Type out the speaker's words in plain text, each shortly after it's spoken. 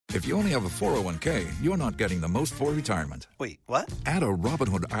If you only have a 401k, you're not getting the most for retirement. Wait, what? Add a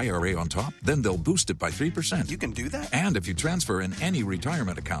Robinhood IRA on top, then they'll boost it by 3%. You can do that? And if you transfer in any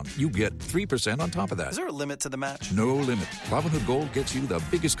retirement account, you get 3% on top of that. Is there a limit to the match? No limit. Robinhood Gold gets you the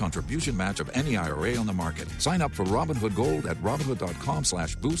biggest contribution match of any IRA on the market. Sign up for Robinhood Gold at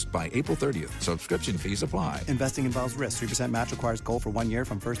Robinhood.com/boost by April 30th. Subscription fees apply. Investing involves risk. 3% match requires gold for 1 year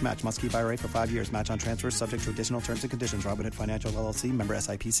from first match. Must keep IRA for 5 years. Match on transfers subject to additional terms and conditions. Robinhood Financial LLC, member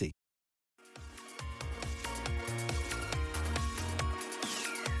SIPC.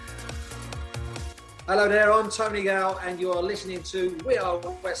 Hello there, I'm Tony Gale and you are listening to We Are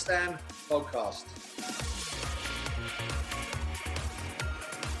West Ham podcast.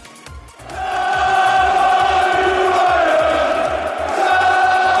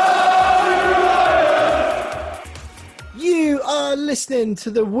 You are listening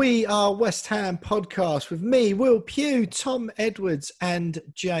to the We Are West Ham podcast with me, Will Pugh, Tom Edwards and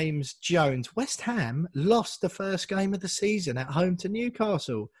James Jones. West Ham lost the first game of the season at home to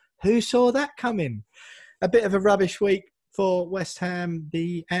Newcastle. Who saw that coming? A bit of a rubbish week for West Ham.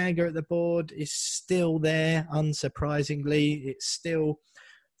 The anger at the board is still there, unsurprisingly. It's still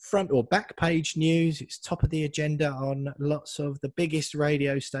front or back page news. It's top of the agenda on lots of the biggest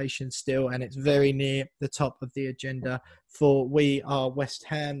radio stations still, and it's very near the top of the agenda for We Are West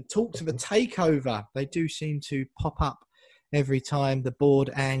Ham. Talks of a takeover. They do seem to pop up every time the board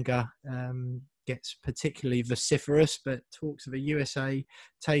anger gets particularly vociferous, but talks of a USA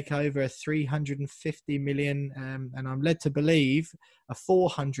takeover, a 350 million, and I'm led to believe a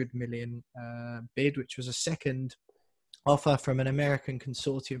 400 million bid, which was a second offer from an American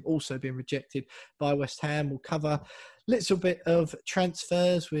consortium, also been rejected by West Ham. We'll cover a little bit of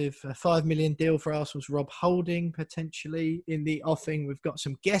transfers with a 5 million deal for Arsenal's Rob Holding potentially in the offing. We've got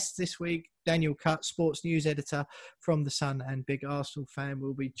some guests this week. Daniel Cutt, sports news editor from The Sun and big Arsenal fan,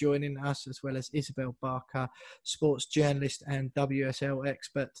 will be joining us, as well as Isabel Barker, sports journalist and WSL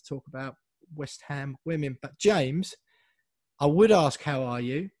expert, to talk about West Ham women. But James, I would ask, how are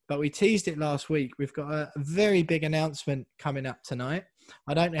you? But we teased it last week. We've got a very big announcement coming up tonight.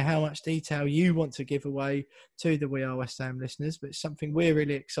 I don't know how much detail you want to give away to the We Are West Ham listeners, but it's something we're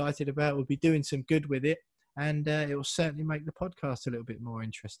really excited about. We'll be doing some good with it, and it will certainly make the podcast a little bit more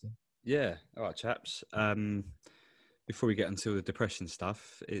interesting. Yeah. All right, chaps. Before we get into the depression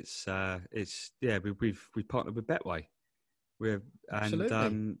stuff, we've partnered with Betway.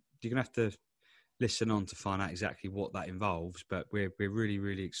 Absolutely. You're gonna have to listen on to find out exactly what that involves. But we're really,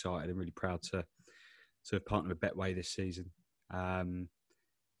 really excited and really proud to have partnered with Betway this season. And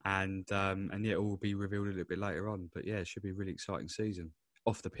it all will be revealed a little bit later on. But yeah, it should be a really exciting season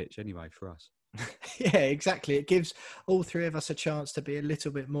off the pitch anyway for us. Yeah, exactly. It gives all three of us a chance to be a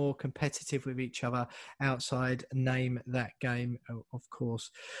little bit more competitive with each other outside Name That Game, of course.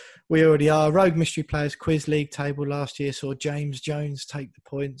 We already are. Rogue Mystery Players Quiz League table last year saw James Jones take the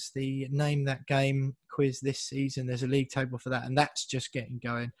points. The Name That Game quiz this season, there's a league table for that, and that's just getting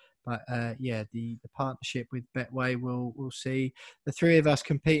going. But the partnership with Betway will see the three of us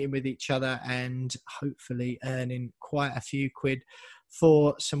competing with each other and hopefully earning quite a few quid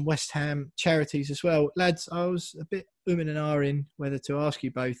for some West Ham charities as well. Lads, I was a bit and ahhing whether to ask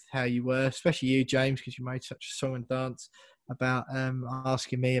you both how you were, especially you, James, because you made such a song and dance about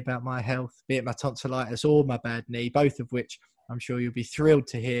asking me about my health, be it my tonsillitis or my bad knee, both of which I'm sure you'll be thrilled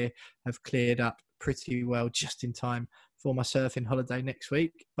to hear have cleared up pretty well just in time for my surfing holiday next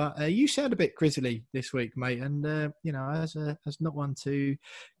week. But you sound a bit grizzly this week, mate, and as not one to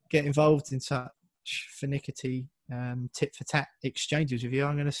get involved in such finicky tit for tat exchanges with you,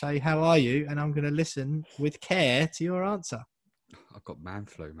 I'm going to say, how are you? And I'm going to listen with care to your answer. I've got man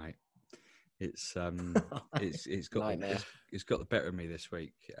flu, mate. It's got the better of me this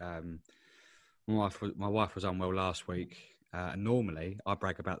week. My wife was unwell last week, and normally I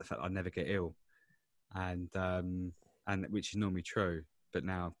brag about the fact I never get ill, and which is normally true. But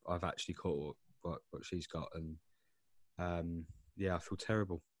now I've actually caught what she's got, and I feel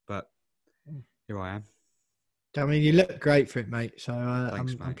terrible. But here I am. I mean, you look great for it, mate. So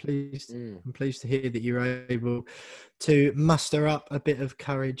Thanks, I'm mate. pleased. I'm pleased to hear that you're able to muster up a bit of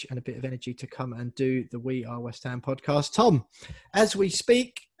courage and a bit of energy to come and do the We Are West Ham podcast. Tom, as we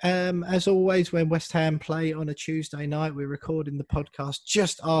speak, as always, when West Ham play on a Tuesday night, we're recording the podcast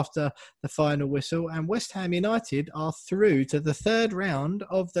just after the final whistle, and West Ham United are through to the third round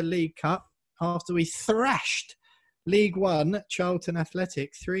of the League Cup after we thrashed League One, Charlton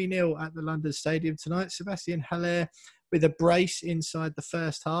Athletic, 3-0 at the London Stadium tonight. Sebastian Haller with a brace inside the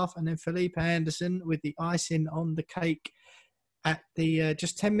first half, and then Felipe Anderson with the icing on the cake at the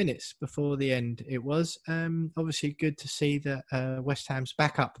just 10 minutes before the end. It was obviously good to see that West Ham's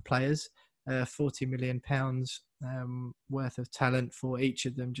backup players, £40 million worth of talent for each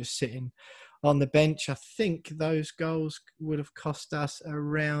of them, just sitting on the bench. I think those goals would have cost us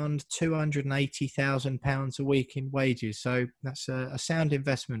around £280,000 a week in wages. So that's a sound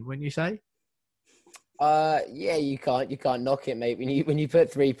investment, wouldn't you say? Yeah, you can't knock it, mate. When you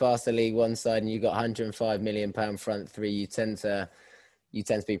put three past the League One side and you got £105 million front three, you tend to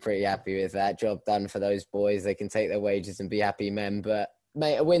be pretty happy with that. Job done for those boys. They can take their wages and be happy men. But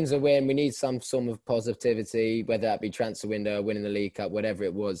mate, a win's a win. We need some sort of positivity, whether that be transfer window, winning the League Cup, whatever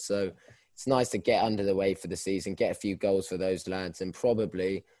it was. So it's nice to get under the way for the season, get a few goals for those lads, and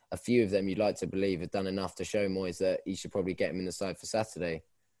probably a few of them you'd like to believe have done enough to show Moyes that he should probably get him in the side for Saturday.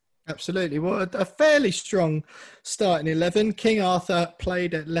 Absolutely. Well, a fairly strong starting 11. King Arthur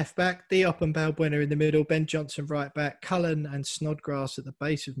played at left back, Diop and Balbuena in the middle, Ben Johnson right back, Cullen and Snodgrass at the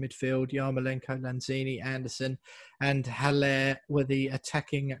base of midfield, Yarmolenko, Lanzini, Anderson and Haller were the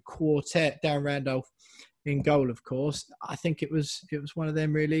attacking quartet. Darren Randolph in goal, of course. I think it was one of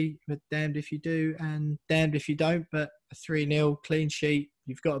them really, but damned if you do and damned if you don't, but a 3-0 clean sheet.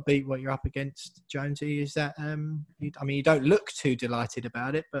 You've got to beat what you're up against, Jonesy. Is that, you don't look too delighted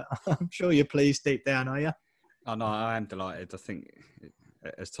about it, but I'm sure you're pleased deep down, are you? Oh, no, I am delighted. I think,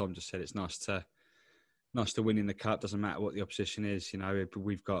 as Tom just said, it's nice to win in the cup. Doesn't matter what the opposition is. You know,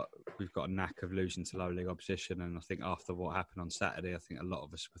 we've got a knack of losing to low league opposition, and I think after what happened on Saturday, I think a lot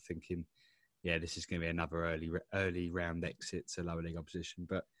of us were thinking, yeah, this is going to be another early round exit to lower league opposition.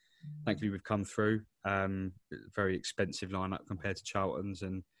 But thankfully, we've come through. Very expensive lineup compared to Charlton's,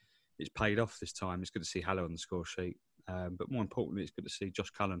 and it's paid off this time. It's good to see Haller on the score sheet, but more importantly, it's good to see Josh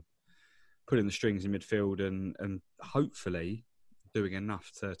Cullen putting the strings in midfield and hopefully doing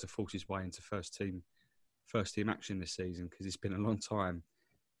enough to force his way into first team action this season, because it's been a long time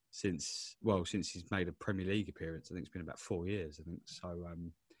since he's made a Premier League appearance. I think it's been about 4 years. I think so.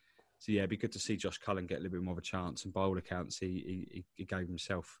 So yeah, it'd be good to see Josh Cullen get a little bit more of a chance. And by all accounts, he gave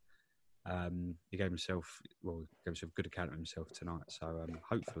himself a good account of himself tonight. So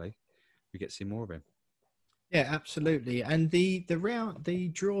hopefully we get to see more of him. Yeah, absolutely. And the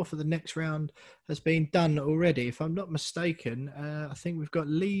draw for the next round has been done already. If I'm not mistaken, I think we've got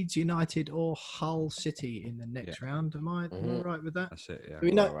Leeds United or Hull City in the next round. Am I right with that? That's it. Yeah. Do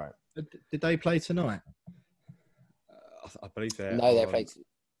we know? Right. Did they play tonight? I believe they. No, they played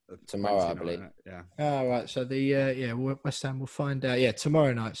tomorrow, I believe. Yeah. Oh, right. So West Ham will find out. Yeah,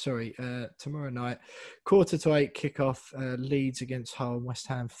 tomorrow night. Sorry, tomorrow night, 7:45 kickoff. Leeds against Hull. West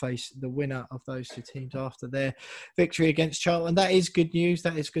Ham face the winner of those two teams after their victory against Charlton. That is good news.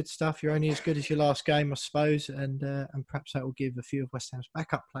 That is good stuff. You're only as good as your last game, I suppose, and perhaps that will give a few of West Ham's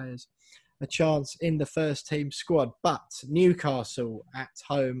backup players a chance in the first team squad. But Newcastle at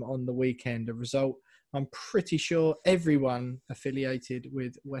home on the weekend, a result I'm pretty sure everyone affiliated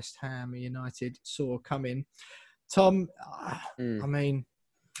with West Ham United saw coming. Tom, I mean,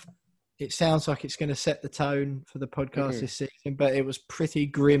 it sounds like it's going to set the tone for the podcast this season, but it was pretty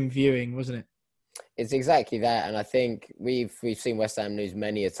grim viewing, wasn't it? It's exactly that, and I think we've seen West Ham lose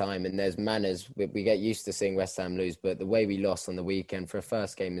many a time, and there's manners. We get used to seeing West Ham lose, but the way we lost on the weekend for a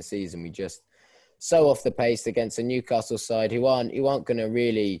first game of the season, we just so off the pace against a Newcastle side who aren't going to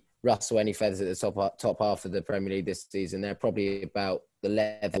really rustle any feathers at the top half of the Premier League this season. They're probably about the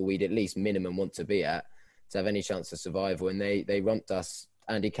level we'd at least minimum want to be at to have any chance of survival. And they romped us.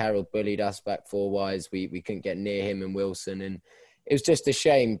 Andy Carroll bullied us back four-wise. We couldn't get near him and Wilson. And it was just a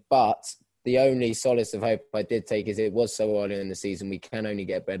shame. But the only solace of hope I did take is it was so early in the season. We can only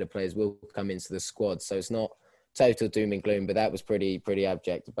get better players will come into the squad. So it's not total doom and gloom, but that was pretty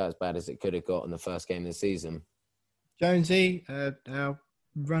abject, about as bad as it could have got in the first game of the season. Jonesy, our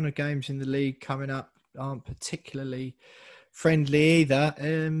run of games in the league coming up aren't particularly friendly either.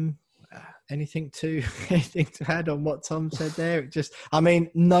 Anything to add on what Tom said there?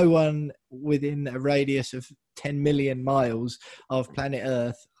 No one within a radius of 10 million miles of planet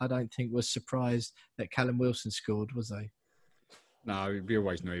Earth, I don't think, was surprised that Callum Wilson scored, was they? No, we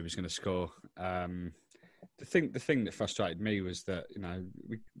always knew he was going to score. The thing that frustrated me was that, you know,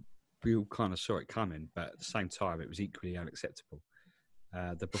 we all kind of saw it coming, but at the same time, it was equally unacceptable.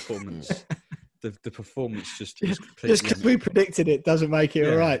 The performance, the performance just completely. Just because we predicted it doesn't make it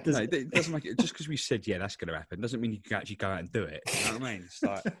all right, does it? It doesn't make it. Just because we said, yeah, that's going to happen, doesn't mean you can actually go out and do it. You know what I mean? It's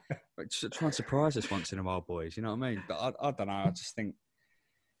like just try and surprise us once in a while, boys. You know what I mean? But I don't know. I just think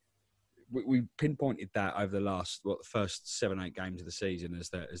we pinpointed that over the first 7-8 games of the season as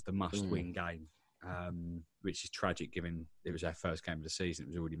the must-win game. Which is tragic given it was our first game of the season. It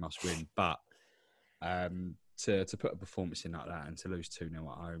was already must win. But to put a performance in like that and to lose 2-0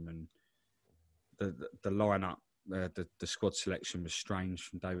 at home, and the lineup, the squad selection was strange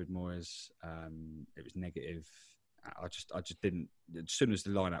from David Moyes. It was negative. I just didn't. As soon as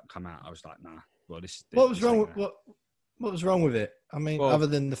the lineup come out, I was like, nah. Well, What was wrong? What was wrong with it? I mean, other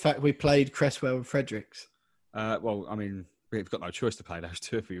than the fact we played Cresswell and Fredericks. Well, I mean, we've got no choice to play those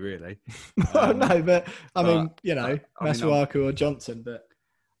two, if we really. No, but I mean, Masuaku or Johnson. But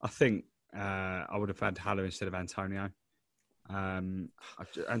I think I would have had Haller instead of Antonio.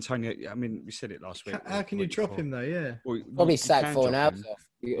 Antonio, I mean, we said it last week. How can you drop him though? Yeah, probably sack Fornals off,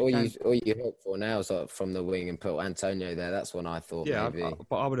 or you hook Fornals off from the wing and put Antonio there. That's what I thought. Yeah, maybe.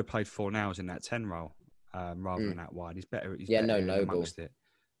 But I would have played Fornals in that 10 role rather than that wide. He's better. Noble amongst it.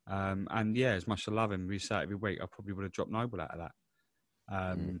 And yeah, as much as I love him, we say it every week, I probably would have dropped Noble out of that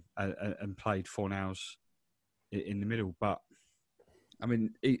and played Fornals in the middle. But I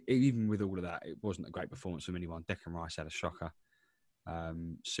mean, even with all of that, it wasn't a great performance from anyone. Declan Rice had a shocker.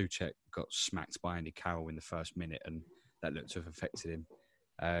 Souček got smacked by Andy Carroll in the first minute, and that looked to have affected him.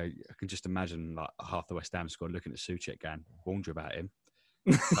 I can just imagine like half the West Ham squad looking at Souček going, warned you about him.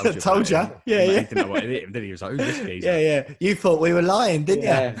 Told you. Yeah. He didn't know what hit him, did he? He was like, who's this geezer? Yeah. You thought we were lying, didn't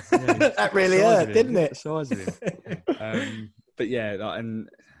you? That really hurt, didn't it? The size of him. But yeah, and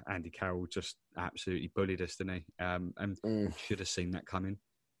Andy Carroll just absolutely bullied us, didn't he? And should have seen that coming.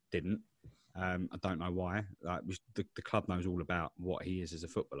 Didn't. I don't know why. Like, the club knows all about what he is as a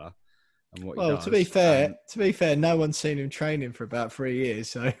footballer and what he does. To be fair, no one's seen him training for about 3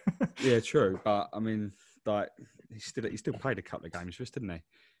 years. So yeah, true. But I mean, like he still played a couple of games for us, didn't he?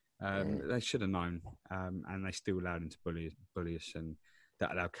 They should have known, and they still allowed him to bully us, and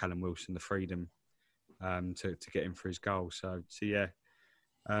that allowed Callum Wilson the freedom to get him for his goal. So yeah,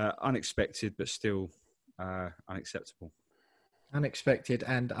 unexpected, but still unacceptable. Unexpected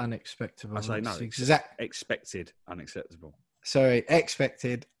and unacceptable. I say no. Expected, unacceptable. Sorry,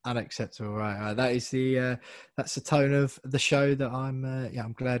 expected, unacceptable. Right. That is that's the tone of the show that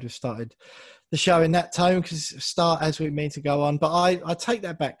I'm glad we've started the show in that tone, because start as we mean to go on. But I take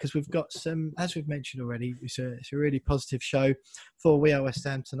that back, because we've got some, as we've mentioned already, it's a really positive show for We Are West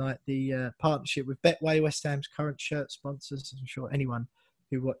Ham tonight. The partnership with Betway, West Ham's current shirt sponsors. I'm sure anyone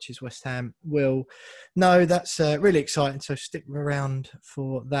who watches West Ham will know that's really exciting. So stick around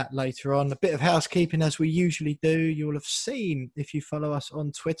for that later on. A bit of housekeeping as we usually do. You'll have seen, if you follow us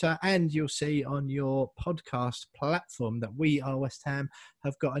on Twitter, and you'll see on your podcast platform, that We Are West Ham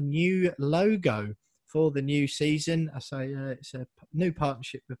have got a new logo for the new season. I say it's a new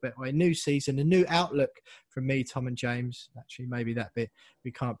partnership with Betway, new season, a new outlook from me, Tom and James. Actually, maybe that bit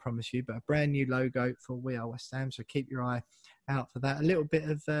we can't promise you, but a brand new logo for We Are West Ham. So keep your eye out for that. A little bit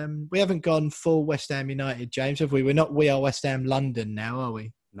of we haven't gone full West Ham United, James, have we? We're not We Are West Ham London now, are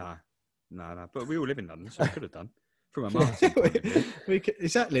we? No. But we all live in London, so we could have done. From a marketing point of view.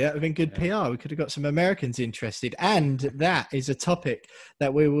 Exactly, that would have been good PR. We could have got some Americans interested, and that is a topic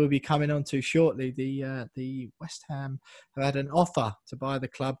that we will be coming on to shortly. The West Ham have had an offer to buy the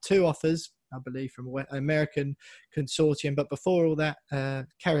club, 2 offers, I believe, from an American consortium. But before all that,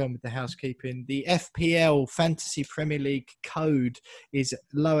 carry on with the housekeeping. The FPL Fantasy Premier League code is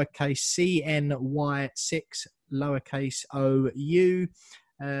lowercase CNY6 lowercase OU.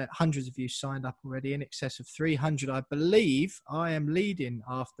 Hundreds of you signed up already, in excess of 300. I believe I am leading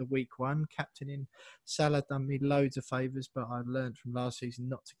after week 1. Captaining Salah done me loads of favours, but I learned from last season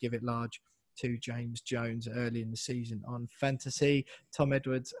not to give it large to James Jones early in the season on fantasy. Tom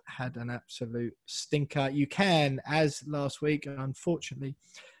Edwards had an absolute stinker. You can, as last week, unfortunately,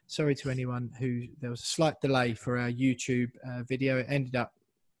 sorry to anyone who, there was a slight delay for our YouTube video. It ended up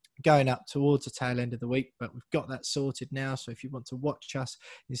going up towards the tail end of the week, but we've got that sorted now. So if you want to watch us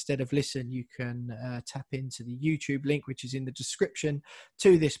instead of listen, you can tap into the YouTube link, which is in the description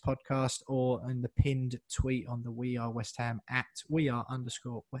to this podcast, or in the pinned tweet on the We Are West Ham at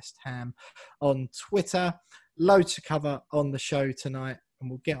 @WeAre_West Ham on Twitter. Loads to cover on the show tonight,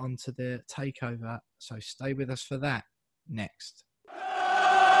 and we'll get on to the takeover. So stay with us for that next.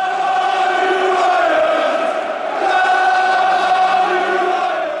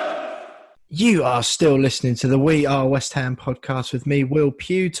 You are still listening to the We Are West Ham podcast with me, Will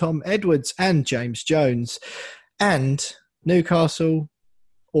Pugh, Tom Edwards and James Jones. And Newcastle,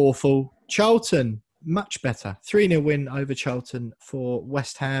 awful. Charlton, much better. 3-0 win over Charlton for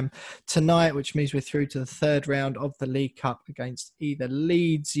West Ham tonight, which means we're through to the 3rd round of the League Cup against either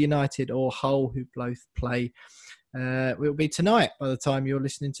Leeds United or Hull, who both play. It will be tonight by the time you're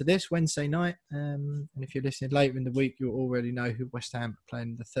listening to this, Wednesday night. And if you're listening later in the week, you'll already know who West Ham are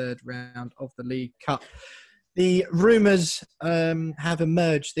playing in the 3rd round of the League Cup. The rumours have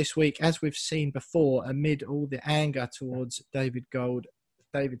emerged this week, as we've seen before, amid all the anger towards David Gold,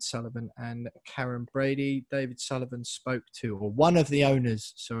 David Sullivan and Karen Brady. David Sullivan spoke to, or one of the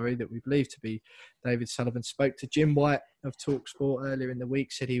owners, that we believe to be David Sullivan, spoke to Jim White of TalkSport earlier in the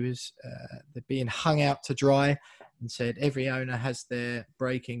week, said he was they're being hung out to dry, and said every owner has their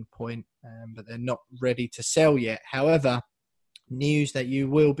breaking point, but they're not ready to sell yet. However, news that you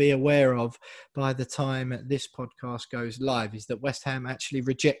will be aware of by the time this podcast goes live is that West Ham actually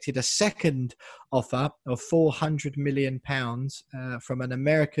rejected a second offer of £400 million from an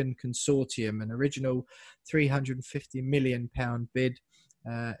American consortium, an original £350 million bid.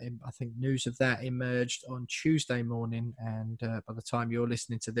 I think news of that emerged on Tuesday morning, and by the time you're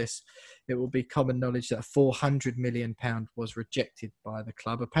listening to this, it will be common knowledge that £400 million was rejected by the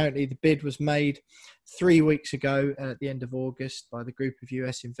club. Apparently, the bid was made 3 weeks ago at the end of August by the group of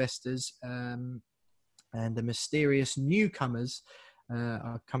US investors, and the mysterious newcomers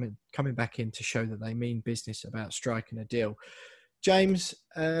are coming back in to show that they mean business about striking a deal. James,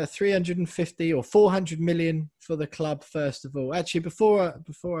 350 or 400 million for the club, first of all. Actually, before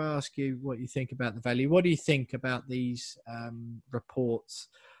I ask you what you think about the value, what do you think about these reports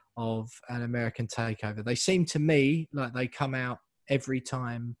of an American takeover? They seem to me like they come out every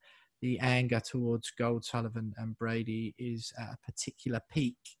time the anger towards Gold, Sullivan and Brady is at a particular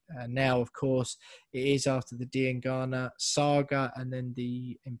peak. Now, of course, it is after the Diangana saga and then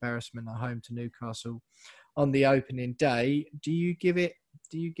the embarrassment at home to Newcastle on the opening day. Do you give it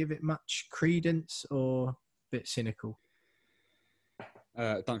much credence or a bit cynical?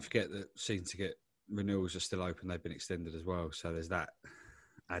 Don't forget that season ticket renewals are still open. They've been extended as well, so there's that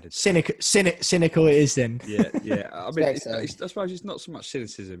added. Cynical it is then. Yeah. I mean, I suppose it's not so much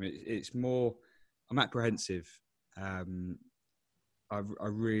cynicism. It's more I'm apprehensive. I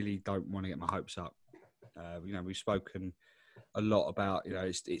really don't want to get my hopes up. We've spoken a lot about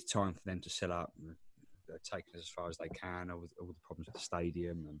it's time for them to sell up. They're taking us as far as they can, all the problems with the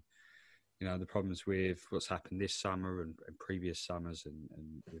stadium and the problems with what's happened this summer and previous summers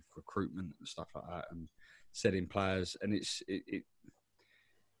and with recruitment and stuff like that and setting players. And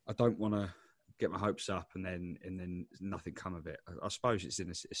I don't want to get my hopes up and then nothing come of it. I suppose it's in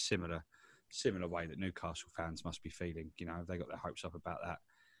a similar way that Newcastle fans must be feeling. They got their hopes up about that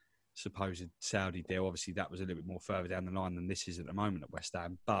supposed Saudi deal. Obviously, that was a little bit more further down the line than this is at the moment at West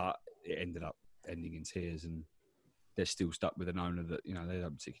Ham, but it ended up ending in tears, and they're still stuck with an owner that they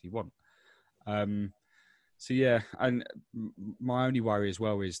don't particularly want. And my only worry as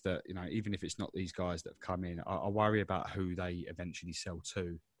well is that even if it's not these guys that have come in, I worry about who they eventually sell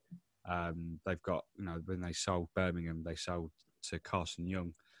to. They've got when they sold Birmingham, they sold to Carson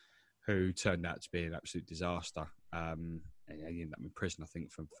Young, who turned out to be an absolute disaster. And he ended up in prison, I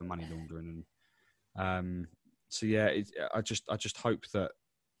think, for money laundering. And I just hope that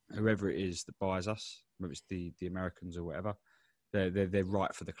whoever it is that buys us, whether it's the Americans or whatever, they're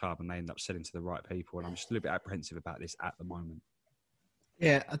right for the club and they end up selling to the right people. And I'm just a little bit apprehensive about this at the moment.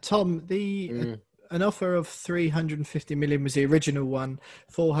 Yeah, Tom, an offer of 350 million was the original one.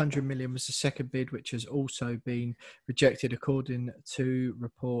 400 million was the second bid, which has also been rejected according to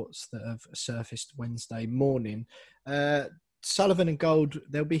reports that have surfaced Wednesday morning. Sullivan and Gold,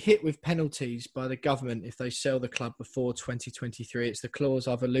 they'll be hit with penalties by the government if they sell the club before 2023. It's the clause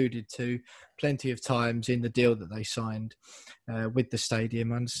I've alluded to plenty of times in the deal that they signed with the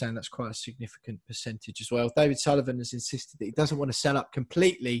stadium. I understand that's quite a significant percentage as well. David Sullivan has insisted that he doesn't want to sell up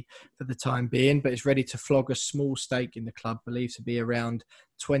completely for the time being, but is ready to flog a small stake in the club, believed to be around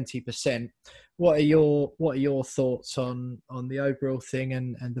 20%. What are your thoughts on the overall thing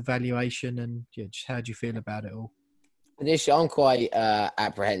and the valuation, and just how do you feel about it all? Initially, I'm quite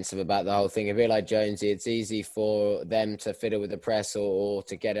apprehensive about the whole thing. A bit like Jonesy, it's easy for them to fiddle with the press or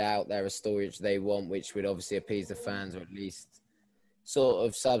to get out there a story which they want, which would obviously appease the fans or at least sort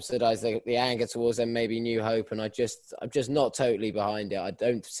of subsidise the anger towards them, maybe new hope. And I'm just not totally behind it. I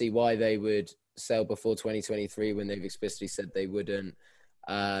don't see why they would sell before 2023 when they've explicitly said they wouldn't.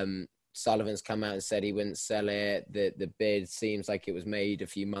 Sullivan's come out and said he wouldn't sell it. The bid seems like it was made a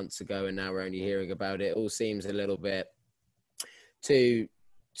few months ago and now we're only hearing about it. It all seems a little bit too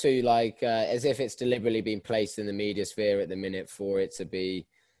like as if it's deliberately been placed in the media sphere at the minute for it to be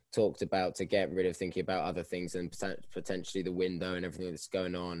talked about, to get rid of thinking about other things and potentially the window and everything that's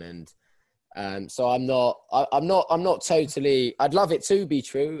going on. And so I'm not totally. I'd love it to be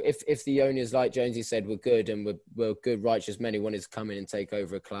true if the owners, like Jonesy said, were good and were good, righteous men who wanted to come in and take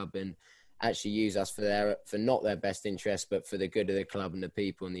over a club and actually use us for not their best interest, but for the good of the club and the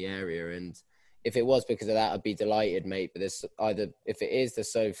people in the area. And if it was because of that, I'd be delighted, mate. But there's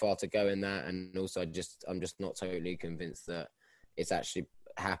there's so far to go in that, and also I'm just not totally convinced that it's actually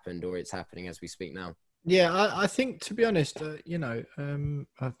happened or it's happening as we speak now. Yeah, I think, to be honest,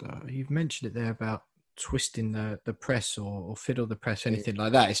 you've mentioned it there about twisting the press or fiddle the press, anything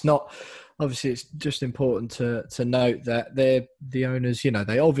like that. It's not, obviously, it's just important to note that they're the owners,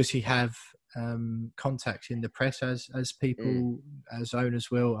 they obviously have contacts in the press as people, as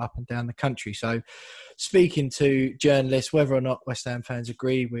owners will up and down the country. So speaking to journalists, whether or not West Ham fans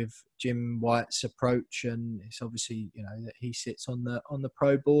agree with Jim White's approach, and it's obviously, that he sits on the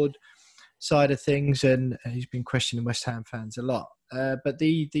pro board side of things, and he's been questioning West Ham fans a lot. But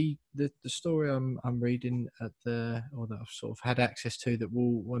the story I'm reading that I've sort of had access to, that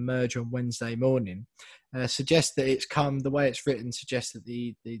will emerge on Wednesday morning, suggests that it's come, the way it's written suggests that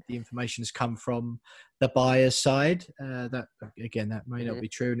the information has come from the buyer's side. That again, that may not be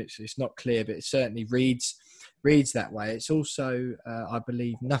true, and it's not clear, but it certainly reads that way. It's also, I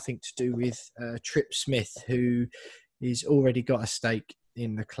believe, nothing to do with Trip Smith, who is already got a stake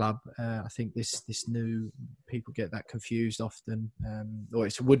in the club. I think this new, people get that confused often, or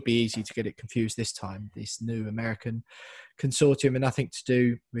it would be easy to get it confused this time. This new American consortium, and nothing to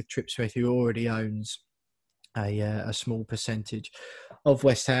do with Trip Smith, who already owns a small percentage of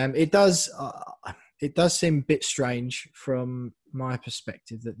West Ham. It does seem a bit strange from my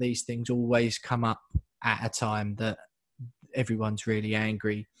perspective that these things always come up at a time that everyone's really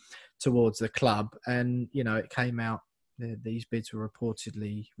angry towards the club, and it came out. These bids were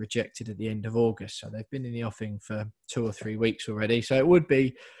reportedly rejected at the end of August, so they've been in the offing for 2 or 3 weeks already. So it would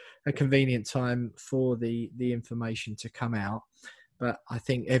be a convenient time for the information to come out. But I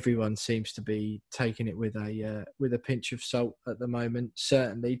think everyone seems to be taking it with a pinch of salt at the moment.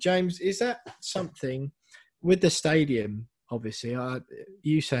 Certainly, James, is that something with the stadium? Obviously,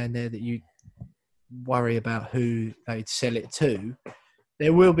 you saying there that you worry about who they'd sell it to.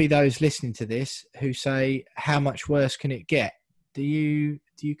 There will be those listening to this who say, how much worse can it get? Do you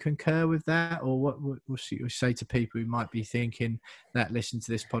concur with that? Or what would you say to people who might be thinking that, listen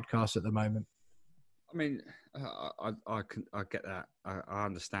to this podcast at the moment? I mean, I get that. I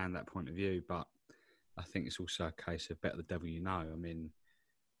understand that point of view, but I think it's also a case of better the devil you know. I mean,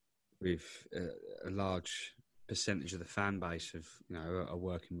 with a large percentage of the fan base are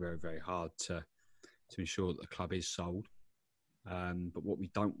working very, very hard to ensure that the club is sold. But what we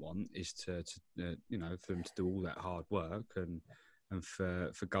don't want is to for them to do all that hard work and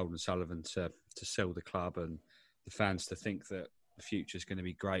for Golden Sullivan to sell the club, and the fans to think that the future is going to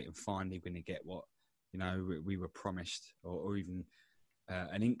be great and finally we're going to get what we were promised, or even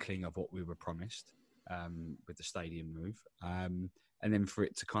an inkling of what we were promised with the stadium move, and then for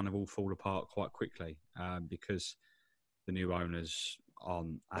it to kind of all fall apart quite quickly because the new owners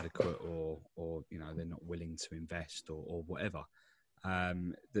aren't adequate, or they're not willing to invest, or whatever.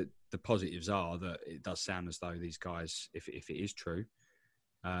 The positives are that it does sound as though these guys, if it is true,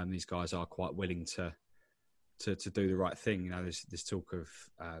 these guys are quite willing to do the right thing. There's talk of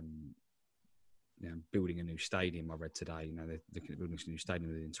building a new stadium. I read today, they're looking at building a new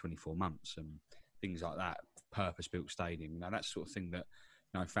stadium within 24 months and things like that. Purpose-built stadium, that sort of thing that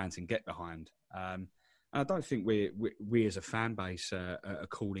fans can get behind. I don't think we as a fan base are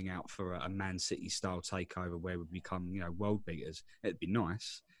calling out for a Man City style takeover where we become world beaters. It'd be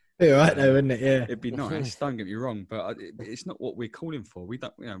nice. Be all right though, wouldn't it? Yeah, it'd be nice. Don't get me wrong, but it's not what we're calling for. We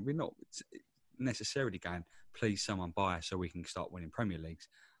don't. We're not necessarily going, please someone buy us so we can start winning Premier Leagues.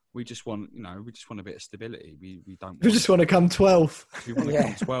 We just want a bit of stability. We don't. We just want to come 12th. We want to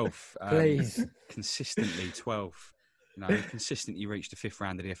come 12th. Please, consistently 12th. Consistently reach the 5th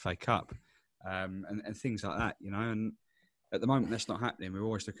round of the FA Cup. And things like that, and at the moment that's not happening. We're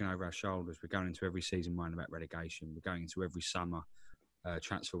always looking over our shoulders. We're going into every season worrying about relegation. We're going into every summer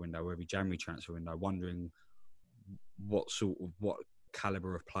transfer window, every January transfer window, wondering what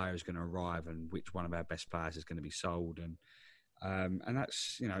calibre of player is going to arrive and which one of our best players is going to be sold. And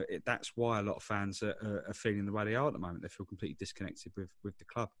that's that's why a lot of fans are feeling the way they are at the moment. They feel completely disconnected with the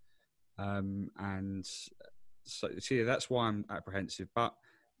club, and so yeah, that's why I'm apprehensive. But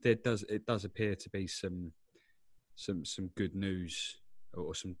it does appear to be some good news,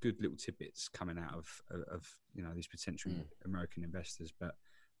 or some good little tidbits coming out of these potential American investors. But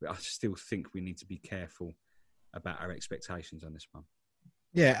I still think we need to be careful about our expectations on this one.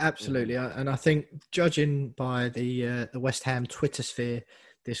 Yeah, absolutely. And I think, judging by the West Ham Twitter sphere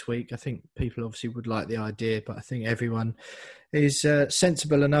this week, I think people obviously would like the idea, but I think everyone is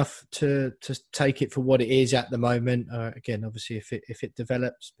sensible enough to take it for what it is at the moment. Again, obviously, if it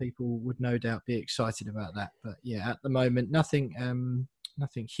develops, people would no doubt be excited about that. But yeah, at the moment, nothing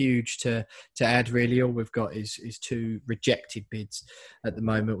nothing huge to add really. All we've got is 2 rejected bids at the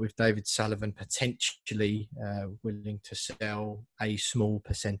moment, with David Sullivan potentially willing to sell a small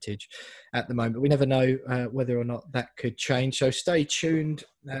percentage at the moment. We never know whether or not that could change. So stay tuned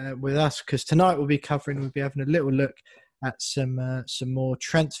with us, because tonight we'll be having a little look at some more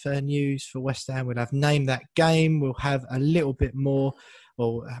transfer news for West Ham. We'll have Name That Game. We'll have a little bit more,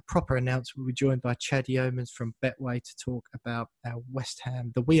 or a proper announcement. We'll be joined by Chad Yeomans from Betway to talk about our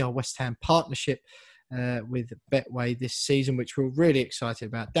the We Are West Ham partnership with Betway this season, which we're really excited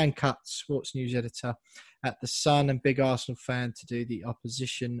about. Dan Cutts, sports news editor at The Sun and big Arsenal fan, to do the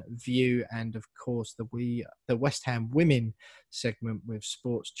opposition view, and of course the West Ham women segment with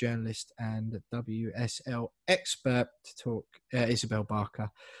sports journalist and WSL expert to talk, Isabel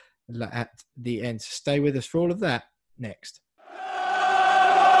Barker, at the end. So stay with us for all of that next.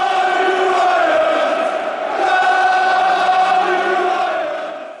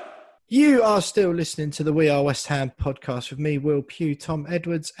 You are still listening to the We Are West Ham podcast with me, Will Pugh, Tom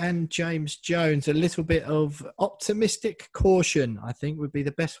Edwards and James Jones. A little bit of optimistic caution, I think, would be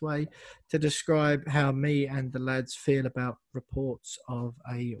the best way to describe how me and the lads feel about reports of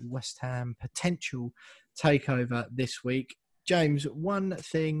a West Ham potential takeover this week. James, one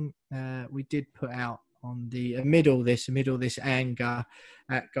thing we did put out on amid all this anger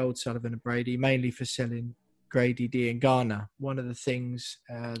at Gold, Sullivan and Brady, mainly for selling Grady D and Garner, one of the things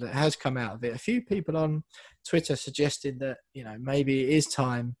that has come out of it, a few people on Twitter suggested that, maybe it is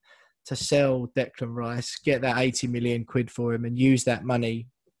time to sell Declan Rice, get that 80 million quid for him and use that money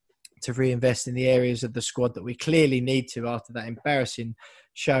to reinvest in the areas of the squad that we clearly need to after that embarrassing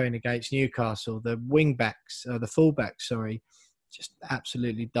showing against Newcastle. The fullbacks, just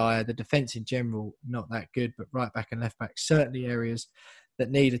absolutely dire. The defence in general, not that good, but right back and left back, certainly areas that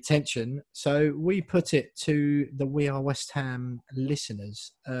need attention. So we put it to the We Are West Ham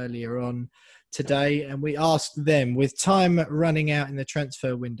listeners earlier on today, and we asked them, with time running out in the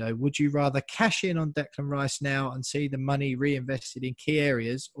transfer window, would you rather cash in on Declan Rice now and see the money reinvested in key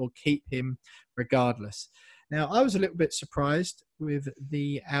areas, or keep him regardless? Now, I was a little bit surprised with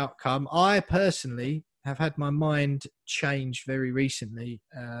the outcome. I personally have had my mind changed very recently,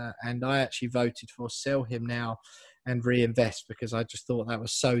 and I actually voted for sell him now and reinvest, because I just thought that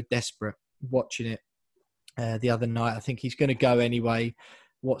was so desperate watching it the other night. I think he's going to go anyway.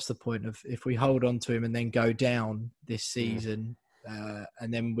 What's the point of, if we hold on to him and then go down this season,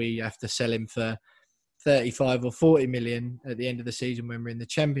 and then we have to sell him for 35 or 40 million at the end of the season when we're in the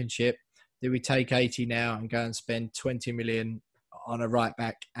Championship? Do we take 80 now and go and spend 20 million on a right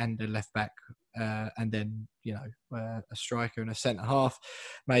back and a left back, and then, a striker and a centre half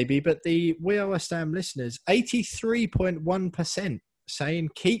maybe? But the We Are West Ham listeners, 83.1% saying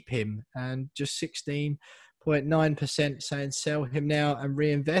keep him, and just 16.9% saying sell him now and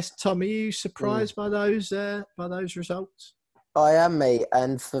reinvest. Tom, are you surprised by those results? I am, mate.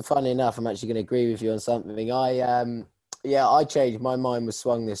 And for fun enough, I'm actually going to agree with you on something. I changed. My mind was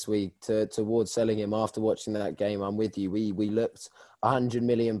swung this week towards selling him after watching that game. I'm with you. We looked £100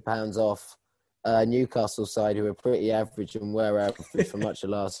 million off Newcastle side, who are pretty average and were average for much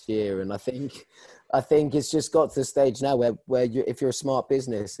of last year. And I think it's just got to the stage now where if you're a smart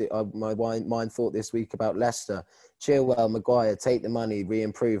business, my mind thought this week about Leicester, Chilwell, Maguire, take the money,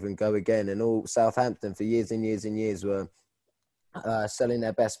 re-improve and go again. And all Southampton for years and years and years were selling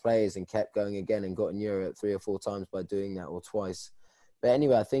their best players and kept going again and got in Europe 3 or 4 times by doing that, or twice. But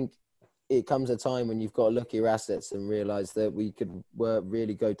anyway, I think it comes a time when you've got to look at your assets and realise that we could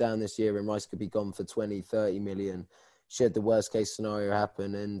really go down this year and Rice could be gone for 20, 30 million should the worst case scenario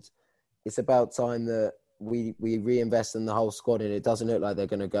happen. And it's about time that we reinvest in the whole squad, and it doesn't look like they're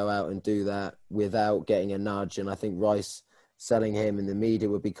going to go out and do that without getting a nudge. And I think Rice selling him, and the media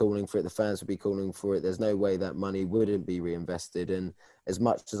would be calling for it, the fans would be calling for it. There's no way that money wouldn't be reinvested. And as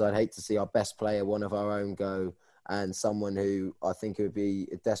much as I'd hate to see our best player, one of our own, go, and someone who I think it would be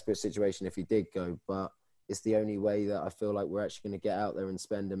a desperate situation if he did go, but it's the only way that I feel like we're actually going to get out there and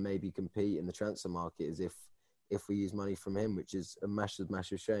spend and maybe compete in the transfer market, is if we use money from him, which is a massive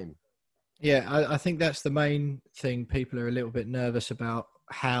shame. Yeah, I think that's the main thing. People are a little bit nervous about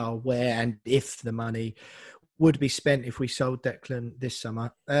how, where and if the money would be spent if we sold Declan this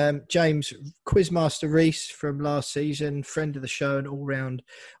summer. James, Quizmaster Reese from last season, friend of the show and all-round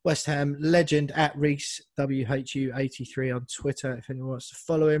West Ham legend, at Reese WHU83 on Twitter, if anyone wants to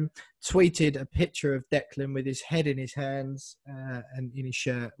follow him, tweeted a picture of Declan with his head in his hands and in his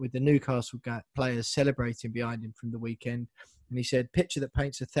shirt, with the Newcastle players celebrating behind him from the weekend. And he said, picture that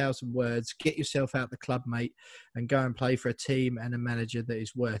paints 1,000 words. Get yourself out the club, mate, and go and play for a team and a manager that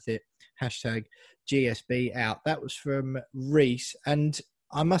is worth it. # GSB out. That was from Reese. And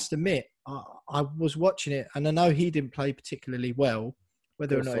I must admit, I was watching it, and I know he didn't play particularly well.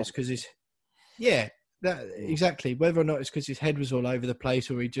 Whether or not it's because exactly. Whether or not it's because his head was all over the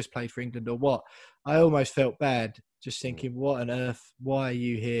place, or he just played for England, or what, I almost felt bad just thinking, "What on earth? Why are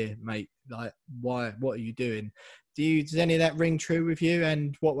you here, mate? Like, why? What are you doing?" Does any of that ring true with you?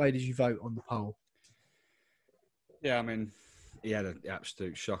 And what way did you vote on the poll? Yeah, I mean, he had an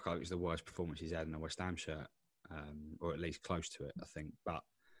absolute shock. It was the worst performance he's had in a West Ham shirt, or at least close to it, I think. But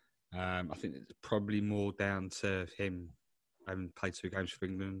I think it's probably more down to him having played 2 games for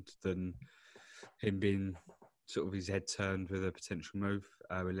England than him being sort of his head turned with a potential move.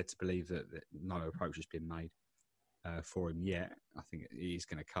 We're led to believe that no approach has been made for him yet. I think it is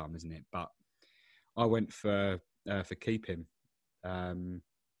going to come, isn't it? But I went for keep him.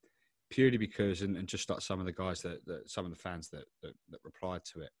 Purely because, and just like some of the guys that some of the fans that replied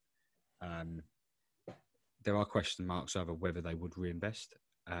to it, there are question marks over whether they would reinvest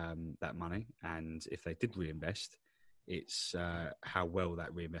that money, and if they did reinvest, it's how well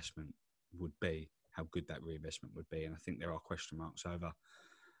that reinvestment would be, how good that reinvestment would be, and I think there are question marks over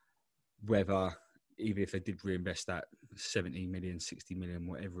whether, even if they did reinvest that 70 million, 60 million,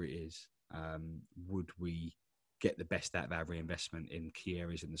 whatever it is, would we get the best out of our reinvestment in key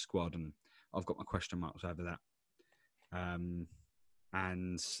areas in the squad? And I've got my question marks over that.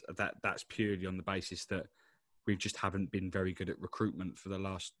 And that's purely on the basis that we just haven't been very good at recruitment for the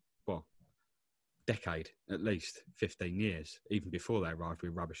last, decade, at least 15 years, even before they arrived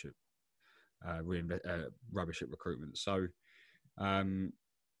with rubbish at recruitment. So,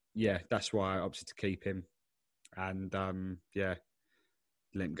 that's why I opted to keep him. And,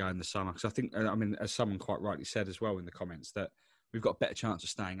 let him go in the summer. Because I think, as someone quite rightly said as well in the comments, that we've got a better chance of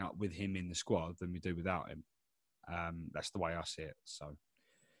staying up with him in the squad than we do without him. That's the way I see it. So,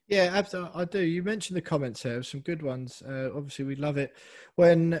 yeah, absolutely, I do. You mentioned the comments there, some good ones. Obviously, we love it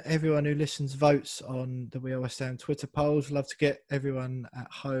when everyone who listens votes on the We Are West Ham Twitter polls. Love to get everyone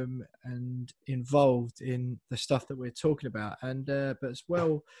at home and involved in the stuff that we're talking about. And but as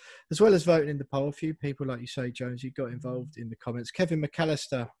well as voting in the poll, a few people, like you say, Jones, you got involved in the comments. Kevin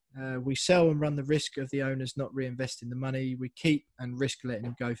McAllister, we sell and run the risk of the owners not reinvesting the money. We keep and risk letting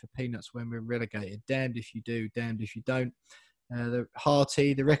them go for peanuts when we're relegated. Damned if you do, damned if you don't.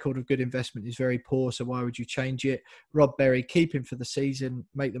 The record of good investment is very poor, so why would you change it? Rob Berry, keep him for the season,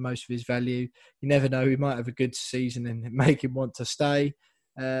 make the most of his value. You never know, he might have a good season and make him want to stay.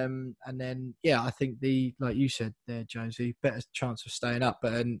 And then, I think like you said there, Jonesy, better chance of staying up.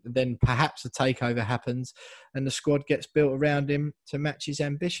 But then perhaps the takeover happens and the squad gets built around him to match his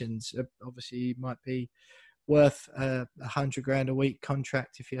ambitions. Obviously, he might be worth $100,000 a week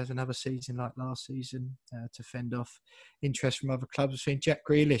contract if he has another season like last season to fend off interest from other clubs. I've seen Jack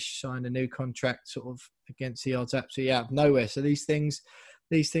Grealish sign a new contract sort of against the odds absolutely out of nowhere. So these things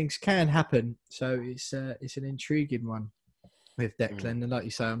can happen. So it's an intriguing one with Declan. And like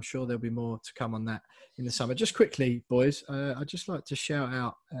you say, I'm sure there'll be more to come on that in the summer. Just quickly, boys, I'd just like to shout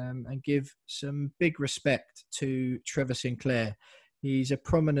out and give some big respect to Trevor Sinclair. He's a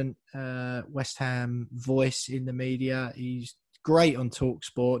prominent West Ham voice in the media. He's great on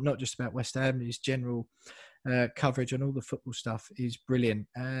TalkSport, not just about West Ham. His general coverage on all the football stuff is brilliant.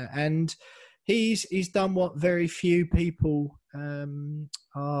 And he's done what very few people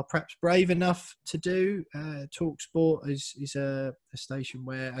are perhaps brave enough to do. TalkSport is a station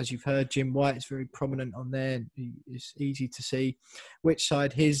where, as you've heard, Jim White is very prominent on there. It's easy to see which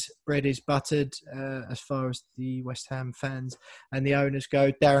side his bread is buttered as far as the West Ham fans and the owners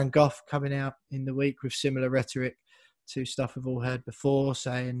go. Darren Gough coming out in the week with similar rhetoric to stuff we've all heard before,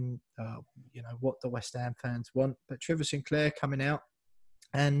 saying what the West Ham fans want. But Trevor Sinclair coming out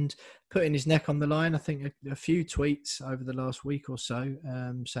and putting his neck on the line. I think a few tweets over the last week or so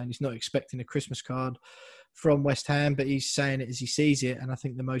saying he's not expecting a Christmas card from West Ham, but he's saying it as he sees it. And I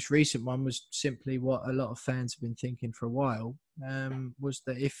think the most recent one was simply what a lot of fans have been thinking for a while, was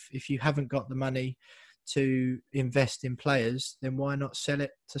that if you haven't got the money to invest in players, then why not sell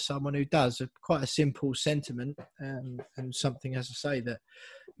it to someone who does? Quite a simple sentiment, and something, as I say, that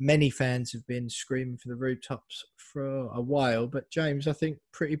many fans have been screaming for the rooftops for a while. But James, I think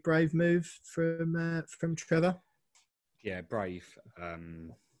pretty brave move from Trevor. Yeah, brave,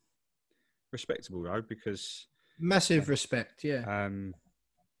 respectable though, because massive respect. Yeah,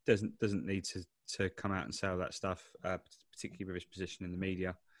 doesn't need to come out and say all that stuff, particularly with his position in the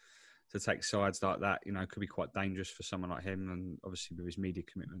media. To take sides like that, could be quite dangerous for someone like him, and obviously with his media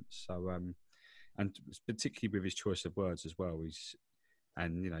commitments. So, and particularly with his choice of words as well. He's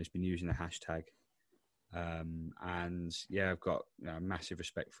been using the hashtag, and I've got massive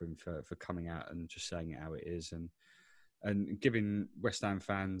respect for him for coming out and just saying it how it is. And and giving West Ham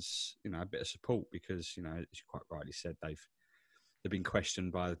fans, a bit of support because, as you quite rightly said, they've been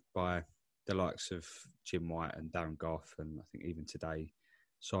questioned by the likes of Jim White and Darren Goff, and I think even today,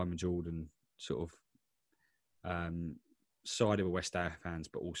 Simon Jordan sort of sided with West Ham fans,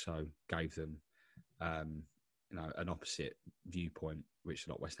 but also gave them, an opposite viewpoint, which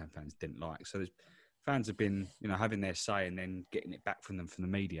a lot of West Ham fans didn't like. So fans have been, having their say and then getting it back from them from the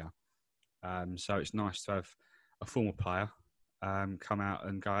media. So it's nice to have a former player come out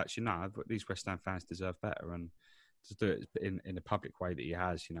and go, actually, no, but these West Ham fans deserve better. And to do it in a public way that he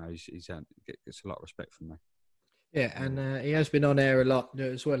has, he's gets a lot of respect from me. Yeah, and he has been on air a lot,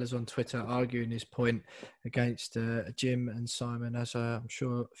 as well as on Twitter, arguing his point against Jim and Simon, as I'm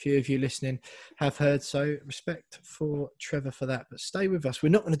sure a few of you listening have heard. So respect for Trevor for that. But stay with us. We're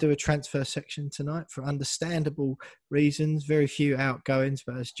not going to do a transfer section tonight for understandable reasons. Very few outgoings,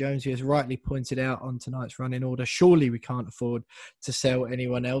 but as Jonesy has rightly pointed out on tonight's running order, surely we can't afford to sell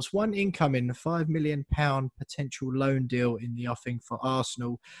anyone else. One incoming, £5 million potential loan deal in the offing for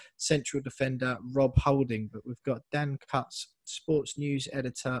Arsenal central defender Rob Holding. But we've got Dan Cutts, sports news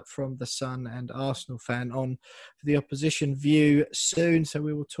editor from The Sun and Arsenal fan, on for the opposition view soon. So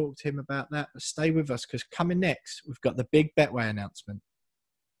we will talk to him about that. But stay with us, because coming next, we've got the big Betway announcement.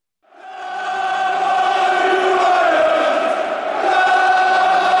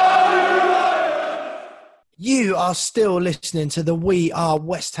 You are still listening to the We Are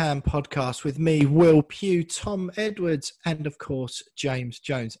West Ham podcast with me, Will Pugh, Tom Edwards, and of course, James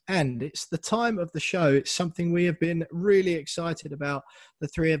Jones. And it's the time of the show. It's something we have been really excited about, the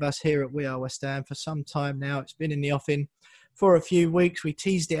three of us here at We Are West Ham, for some time now. It's been in the offing for a few weeks. We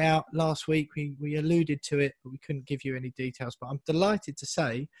teased it out last week. We alluded to it, but we couldn't give you any details. But I'm delighted to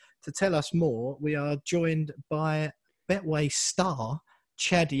say, to tell us more, we are joined by Betway star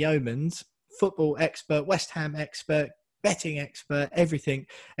Chad Yeomans, football expert, West Ham expert, betting expert, everything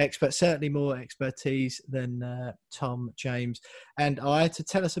expert, certainly more expertise than Tom, James and I, to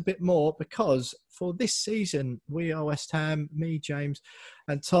tell us a bit more, because for this season, We Are West Ham, me, James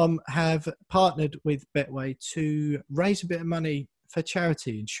and Tom, have partnered with Betway to raise a bit of money for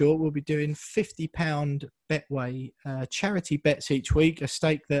charity. In short, we'll be doing £50 Betway charity bets each week, a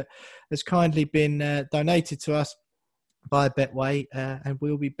stake that has kindly been donated to us by Betway, and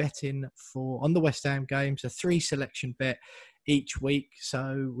we'll be betting on the West Ham games, a 3-selection bet each week.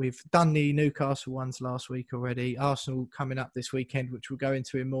 So we've done the Newcastle ones last week already, Arsenal coming up this weekend, which we'll go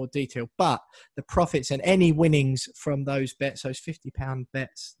into in more detail. But the profits and any winnings from those bets, those £50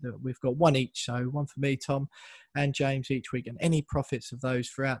 bets, that we've got one each, so one for me, Tom and James each week, and any profits of those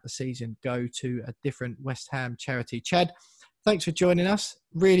throughout the season go to a different West Ham charity. Chad, thanks for joining us.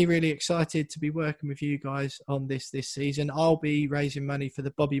 Really, really excited to be working with you guys on this season. I'll be raising money for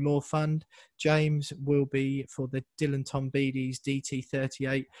the Bobby Moore Fund. James will be for the Dylan Tombides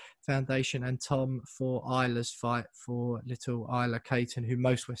DT38 Foundation, and Tom for Isla's fight for little Isla Caton, who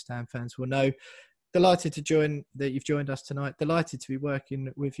most West Ham fans will know. Delighted that you've joined us tonight. Delighted to be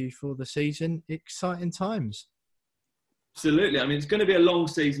working with you for the season. Exciting times. Absolutely. I mean, it's going to be a long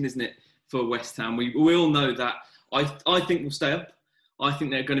season, isn't it, for West Ham? We all know that. I think we'll stay up. I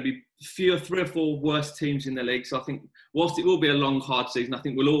think there are going to be three or four worst teams in the league. So I think whilst it will be a long, hard season, I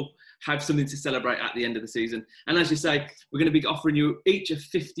think we'll all have something to celebrate at the end of the season. And as you say, we're going to be offering you each a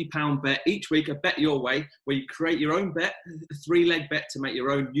 £50 bet each week, a bet your way, where you create your own bet, a 3-leg bet to make your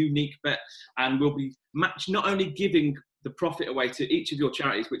own unique bet. And we'll be not only giving the profit away to each of your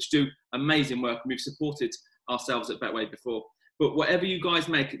charities, which do amazing work, and we've supported ourselves at Betway before, but whatever you guys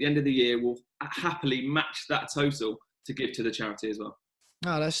make at the end of the year, we'll happily match that total to give to the charity as well.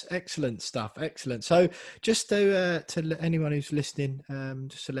 Oh, that's excellent stuff. Excellent. So just to anyone who's listening,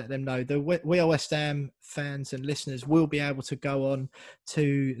 just to let them know, the We Are West Ham fans and listeners will be able to go on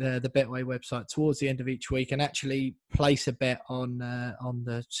to the Betway website towards the end of each week and actually place a bet on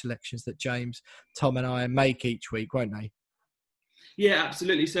the selections that James, Tom and I make each week, won't they? Yeah,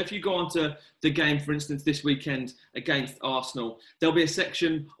 absolutely. So if you go on to the game, for instance, this weekend against Arsenal, there'll be a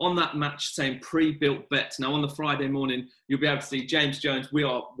section on that match saying pre-built bets. Now, on the Friday morning, you'll be able to see James Jones, We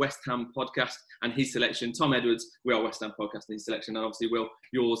Are West Ham podcast and his selection. Tom Edwards, We Are West Ham podcast and his selection. And obviously, Will,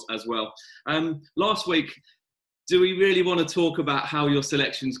 yours as well. Last week, do we really want to talk about how your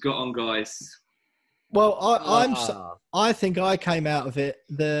selections got on, guys? Well, I think I came out of it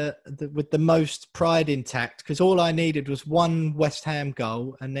with the most pride intact, because all I needed was one West Ham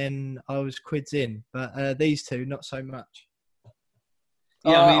goal and then I was quids in. But these two, not so much.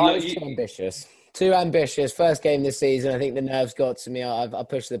 Yeah, I was too ambitious. First game this season, I think the nerves got to me. I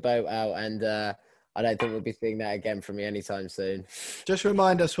pushed the boat out, and I don't think we'll be seeing that again from me anytime soon. Just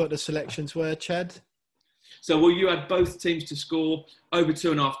remind us what the selections were, Chad. So you had both teams to score over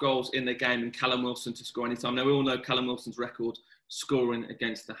 2.5 goals in the game and Callum Wilson to score anytime. Now, we all know Callum Wilson's record scoring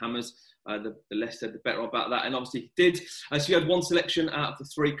against the Hammers. The less said, the better about that. And obviously he did. So you had one selection out of the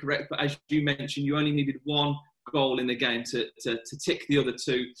 3 correct. But as you mentioned, you only needed 1 goal in the game to tick the other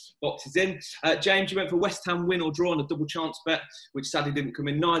 2 boxes in. James, you went for West Ham win or draw on a double chance bet, which sadly didn't come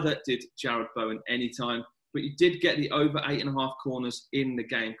in. Neither did Jared Bowen anytime. But you did get the over 8.5 corners in the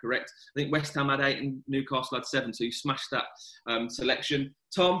game, correct? I think West Ham had 8 and Newcastle had 7, so you smashed that selection.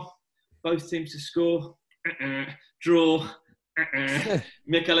 Tom, both teams to score, draw,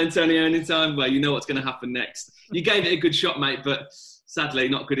 Mikel Antonio anytime. Well, you know what's going to happen next. You gave it a good shot, mate, but sadly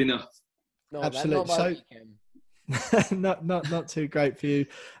not good enough. Absolutely. Not too great for you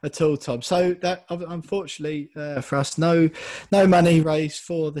at all, Tom. So that unfortunately for us, no money raised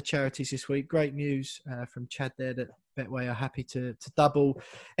for the charities this week. Great news from Chad there that Betway are happy to double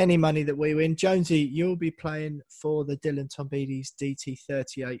any money that we win. Jonesy, you'll be playing for the Dylan Tombides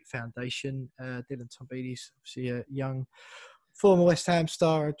DT38 Foundation. Dylan Tombides, obviously a young former West Ham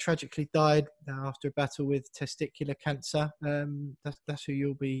star, tragically died after a battle with testicular cancer. That's who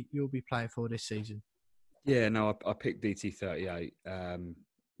you'll be playing for this season. Yeah, no, I picked DT38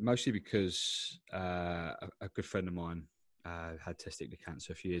 mostly because a good friend of mine had testicular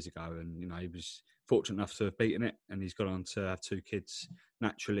cancer a few years ago, and he was fortunate enough to have beaten it, and he's gone on to have 2 kids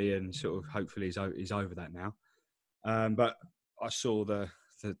naturally, and sort of hopefully he's over that now. But I saw the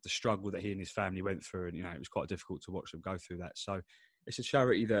struggle that he and his family went through, and it was quite difficult to watch them go through that. So it's a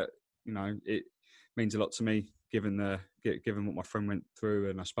charity that it means a lot to me, given what my friend went through.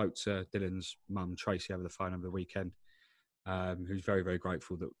 And I spoke to Dylan's mum, Tracy, over the phone over the weekend, who's very, very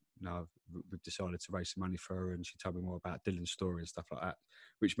grateful that we've decided to raise some money for her. And she told me more about Dylan's story and stuff like that,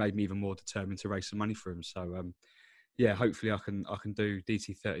 which made me even more determined to raise some money for him. So, hopefully I can do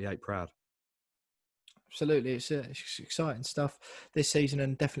DT38 proud. Absolutely. It's exciting stuff this season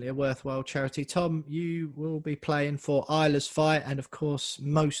and definitely a worthwhile charity. Tom, you will be playing for Isla's Fight. And of course,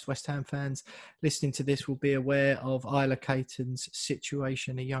 most West Ham fans listening to this will be aware of Isla Caton's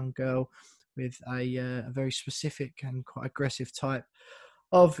situation, a young girl with a very specific and quite aggressive type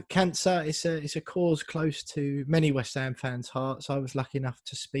of cancer. It's a cause close to many West Ham fans' hearts. I was lucky enough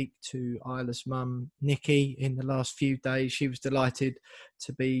to speak to Isla's mum, Nikki, in the last few days. She was delighted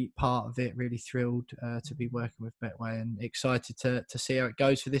to be part of it, really thrilled to be working with Betway, and excited to see how it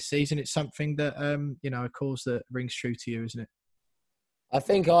goes for this season. It's something that, a cause that rings true to you, isn't it? I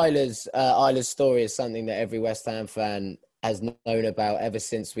think Isla's story is something that every West Ham fan has known about ever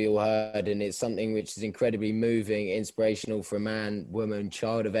since we all heard, and it's something which is incredibly moving, inspirational for a man, woman,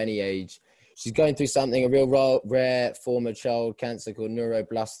 child of any age. She's going through a real rare form of child cancer called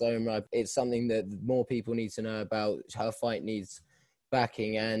neuroblastoma. It's something that more people need to know about. Her fight needs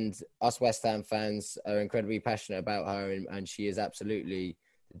backing, and us West Ham fans are incredibly passionate about her, and she is absolutely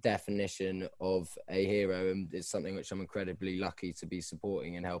the definition of a hero, and it's something which I'm incredibly lucky to be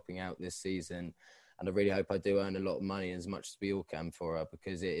supporting and helping out this season. And I really hope I do earn a lot of money, as much as we all can, for her,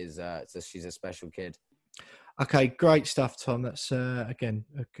 because she's a special kid. Okay, great stuff, Tom. That's, again,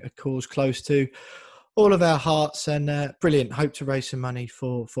 a cause close to all of our hearts, and brilliant. Hope to raise some money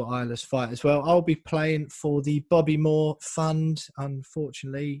for Isla's Fight as well. I'll be playing for the Bobby Moore Fund.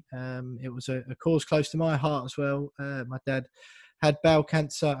 Unfortunately, it was a cause close to my heart as well. My dad had bowel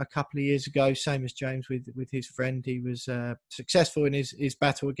cancer a couple of years ago, same as James with his friend. He was successful in his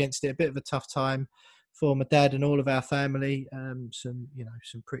battle against it. A bit of a tough time for my dad and all of our family. Some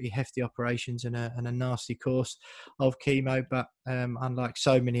pretty hefty operations and a nasty course of chemo. But unlike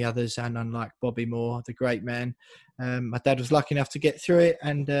so many others, and unlike Bobby Moore, the great man, my dad was lucky enough to get through it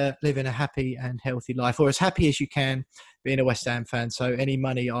and living a happy and healthy life, or as happy as you can, being a West Ham fan. So any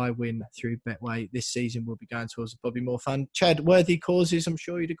money I win through Betway this season will be going towards the Bobby Moore Fund. Chad, worthy causes, I'm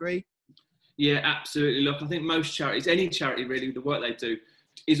sure you'd agree? Yeah, absolutely. Look, I think most charities, any charity really, the work they do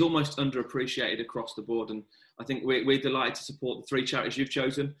is almost underappreciated across the board. And I think we're delighted to support the 3 charities you've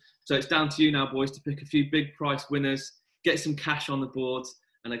chosen. So it's down to you now, boys, to pick a few big price winners, get some cash on the board.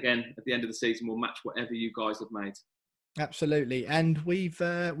 And again, at the end of the season, we'll match whatever you guys have made. Absolutely. And we've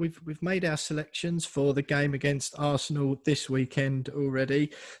made our selections for the game against Arsenal this weekend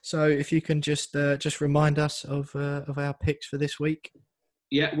already. So if you can just remind us of our picks for this week.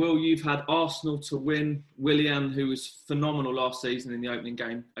 Yeah, Will, you've had Arsenal to win. Willian, who was phenomenal last season in the opening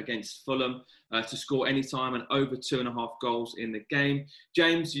game against Fulham, to score any time and over 2.5 goals in the game.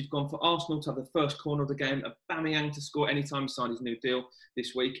 James, you've gone for Arsenal to have the first corner of the game. Aubameyang to score any time he signed his new deal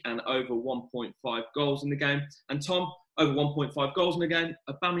this week and over 1.5 goals in the game. And Tom, over 1.5 goals in the game.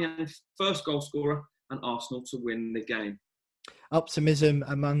 Aubameyang, first goal scorer, and Arsenal to win the game. optimism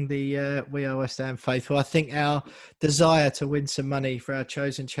among the We Are West Ham faithful. I think our desire to win some money for our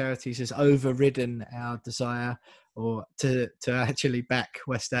chosen charities has overridden our desire or to actually back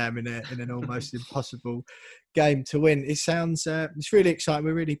West Ham in an almost impossible game to win. It sounds it's really exciting.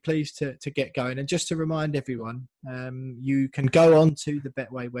 We're really pleased to get going. And just to remind everyone, you can go on to the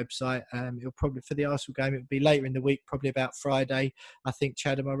Betway website. It'll probably, for the Arsenal game, it'll be later in the week, probably about Friday, I think.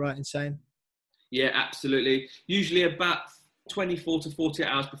 Chad, am I right in saying? Yeah, absolutely. Usually about 24 to 48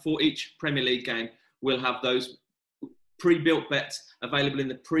 hours before each Premier League game, we'll have those pre-built bets available in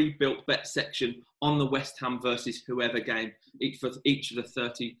the pre-built bet section on the West Ham versus whoever game, for each of the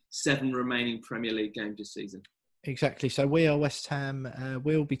 37 remaining Premier League games this season. Exactly. So We Are West Ham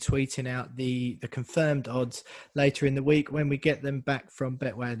will be tweeting out the confirmed odds later in the week when we get them back from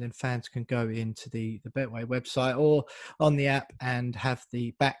Betway, and then fans can go into the Betway website or on the app and have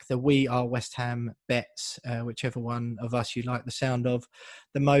the We Are West Ham bets, whichever one of us you like the sound of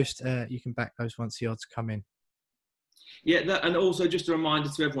the most. You can back those once the odds come in. Yeah, and also just a reminder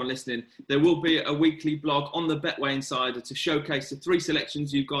to everyone listening, there will be a weekly blog on the Betway Insider to showcase the 3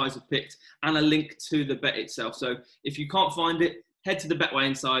 selections you guys have picked and a link to the bet itself. So if you can't find it, head to the Betway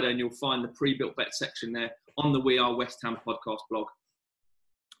Insider and you'll find the pre-built bet section there on the We Are West Ham podcast blog.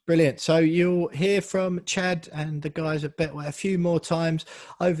 Brilliant. So you'll hear from Chad and the guys at Betway a few more times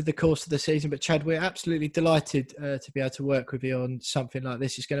over the course of the season. But Chad, we're absolutely delighted to be able to work with you on something like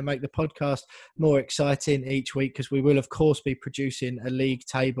this. It's going to make the podcast more exciting each week because we will, of course, be producing a league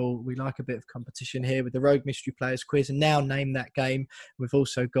table. We like a bit of competition here with the Rogue Mystery Players Quiz and now Name That Game. We've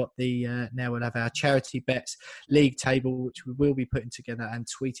also got now we'll have our charity bets league table, which we will be putting together and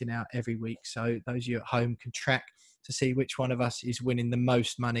tweeting out every week. So those of you at home can track to see which one of us is winning the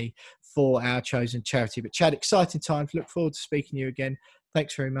most money for our chosen charity. But Chad, exciting times. Look forward to speaking to you again.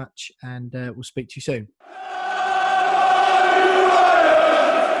 Thanks very much, and we'll speak to you soon.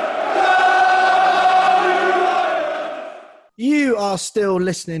 You are still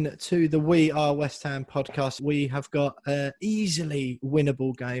listening to the We Are West Ham podcast. We have got an easily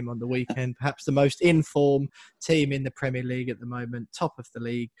winnable game on the weekend, perhaps the most in-form team in the Premier League at the moment, top of the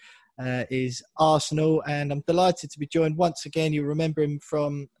league. Is Arsenal, and I'm delighted to be joined once again. You remember him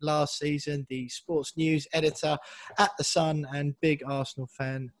from last season, the sports news editor at The Sun and big Arsenal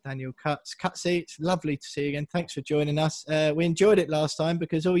fan, Daniel Cuts. Cutsy, it's lovely to see you again. Thanks for joining us. We enjoyed it last time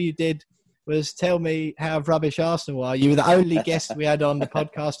because all you did was tell me how rubbish Arsenal are. You were the only guest we had on the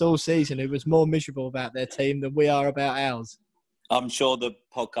podcast all season who was more miserable about their team than we are about ours. I'm sure the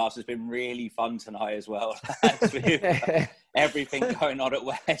podcast has been really fun tonight as well. Everything going on at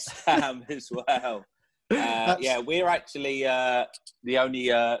West Ham as well. Yeah, we're actually the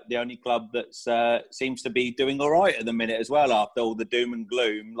only club that seems to be doing all right at the minute as well. After all the doom and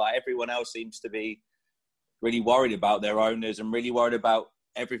gloom, like everyone else seems to be really worried about their owners and really worried about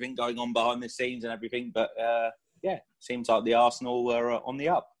everything going on behind the scenes and everything. But yeah, seems like the Arsenal were on the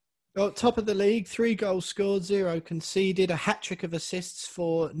up. Well, top of the league, 3 goals scored, 0 conceded, a hat-trick of assists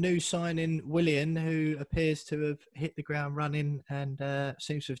for new signing Willian, who appears to have hit the ground running and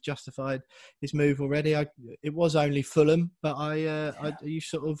seems to have justified his move already. It was only Fulham, but are you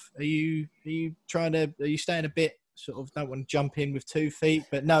staying a bit sort of don't want to jump in with 2 feet,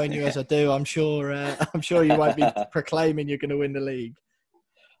 but knowing you as I do, I'm sure you won't be proclaiming you're going to win the league.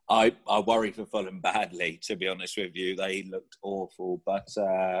 I worry for Fulham badly, to be honest with you. They looked awful, but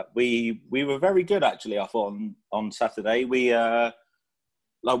we were very good actually. I thought on Saturday Willian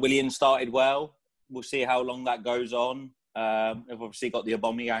started well. We'll see how long that goes on. We've obviously got the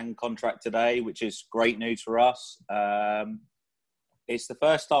Aubameyang contract today, which is great news for us. It's the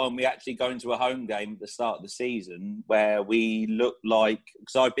first time we actually go into a home game at the start of the season where we look like,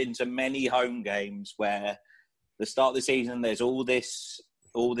 because I've been to many home games where the start of the season there's all this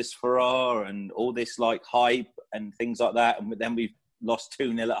furore and all this like hype and things like that, and then we've lost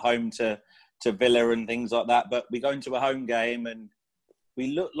 2-0 at home to Villa and things like that. But we go into a home game and we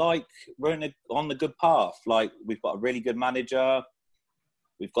look like we're on the good path. Like we've got a really good manager,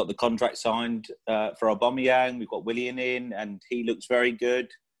 we've got the contract signed for Aubameyang, we've got Willian in, and he looks very good.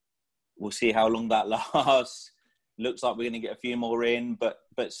 We'll see how long that lasts. Looks like we're going to get a few more in, but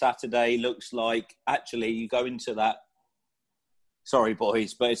Saturday looks like actually you go into that. Sorry,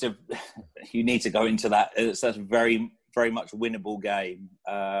 boys, but you need to go into that. It's a very, very much winnable game.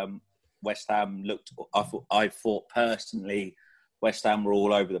 West Ham looked. I thought personally, West Ham were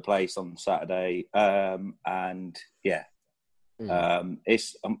all over the place on Saturday, and yeah,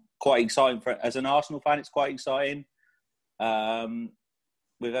 it's quite exciting as an Arsenal fan. It's quite exciting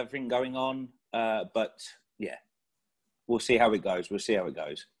with everything going on. But yeah, we'll see how it goes.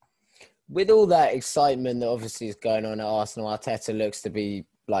 With all that excitement that obviously is going on at Arsenal, Arteta looks to be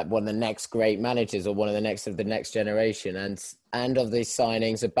like one of the next great managers or one of the next generation. And of these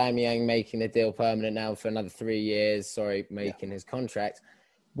signings, Aubameyang making the deal permanent now for another 3 years, making his contract.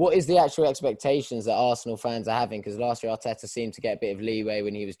 What is the actual expectations that Arsenal fans are having? Because last year Arteta seemed to get a bit of leeway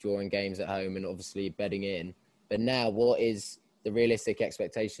when he was drawing games at home and obviously bedding in. But now, what is the realistic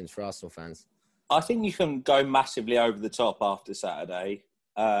expectations for Arsenal fans? I think you can go massively over the top after Saturday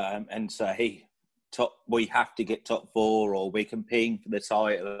and say, we have to get top 4 or we're competing for the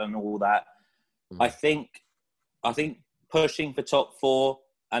title and all that. I think pushing for top 4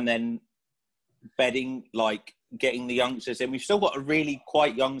 and then bedding, like getting the youngsters in. We've still got a really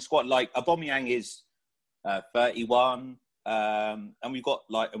quite young squad. Like Aubameyang is 31, and we've got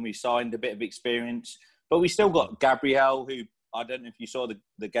and we signed a bit of experience, but we still got Gabriel, who I don't know if you saw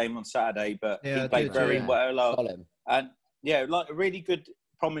the game on Saturday, but he played very well. And like a really good,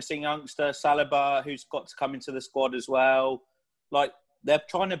 promising youngster, Saliba, who's got to come into the squad as well. Like they're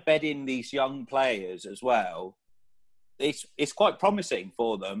trying to bed in these young players as well. It's quite promising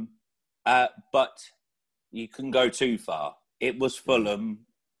for them, but you can go too far. It was Fulham.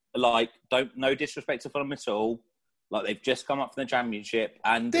 No disrespect to Fulham at all. Like they've just come up from the Championship,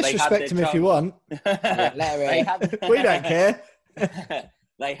 and disrespect them if you want. We don't care.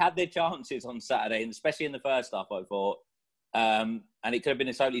 They had their chances on Saturday, and especially in the first half, I thought. And it could have been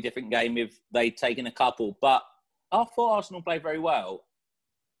a totally different game if they'd taken a couple. But I thought Arsenal played very well.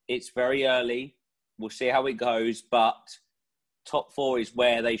 It's very early. We'll see how it goes. But top 4 is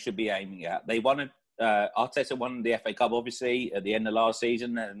where they should be aiming at. They won Arteta won the FA Cup, obviously, at the end of last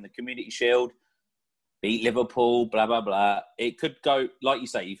season, and the Community Shield. Beat Liverpool, blah, blah, blah. It could go, like you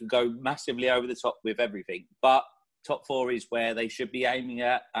say, you could go massively over the top with everything. But top 4 is where they should be aiming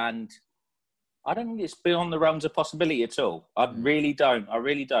at. And I don't think it's beyond the realms of possibility at all. I really don't.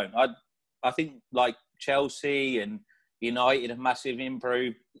 I think like Chelsea and United have massively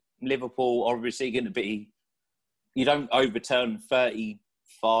improved. Liverpool obviously going to be, you don't overturn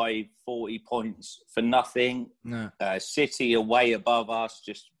 35, 40 points for nothing. No. City are way above us,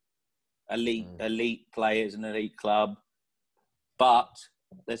 just elite players, an elite club. But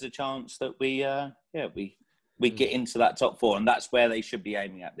there's a chance that we get into that top 4, and that's where they should be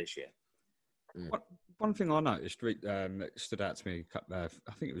aiming at this year. One thing I noticed that stood out to me, I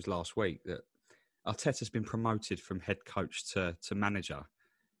think it was last week, that Arteta's been promoted from head coach to manager.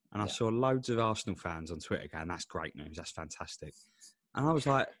 And I saw loads of Arsenal fans on Twitter going, that's great news, that's fantastic. And I was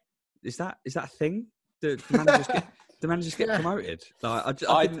like, is that a thing? Do managers get promoted? Like,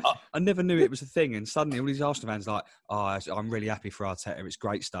 I never knew it was a thing. And suddenly all these Arsenal fans are like, I'm really happy for Arteta, it's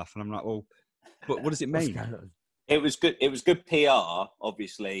great stuff. And I'm like, well, but what does it mean? It was good. It was good PR,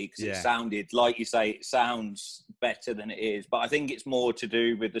 obviously, because it sounded, like you say, it sounds better than it is. But I think it's more to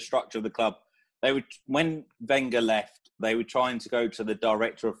do with the structure of the club. When Wenger left, they were trying to go to the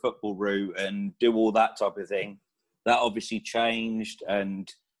director of football route and do all that type of thing. That obviously changed, and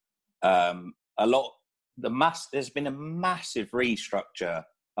there's been a massive restructure at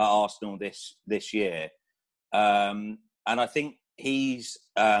Arsenal this year, and I think he's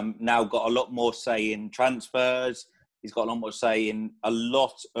now got a lot more say in transfers. He's got a lot more say in a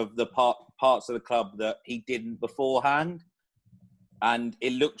lot of the parts of the club that he didn't beforehand. And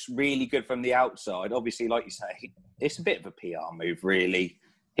it looks really good from the outside. Obviously, like you say, it's a bit of a PR move, really.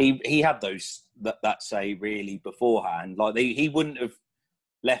 He had that say really beforehand. Like he wouldn't have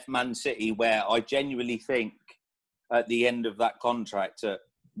left Man City, where I genuinely think at the end of that contract,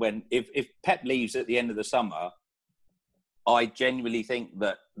 if Pep leaves at the end of the summer, I genuinely think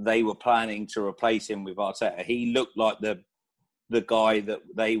that they were planning to replace him with Arteta. He looked like the guy that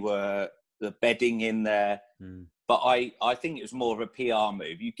they were the bedding in there. But I think it was more of a PR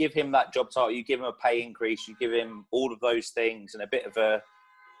move. You give him that job title, you give him a pay increase, you give him all of those things, and a bit of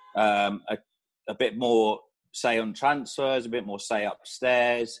a bit more say on transfers, a bit more say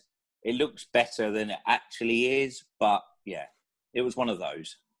upstairs. It looks better than it actually is, but yeah, it was one of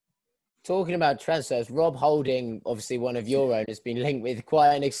those. Talking about transfers, Rob Holding, obviously one of your own, has been linked with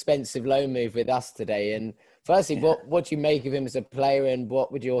quite an expensive loan move with us today. And firstly, what do you make of him as a player, and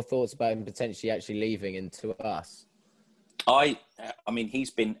what would your thoughts about him potentially actually leaving into us? I mean, he's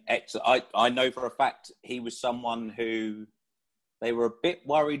been excellent. I know for a fact he was someone who they were a bit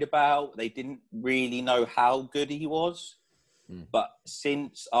worried about. They didn't really know how good he was. But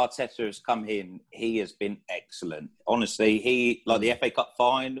since Arteta has come in, he has been excellent. Honestly, the FA Cup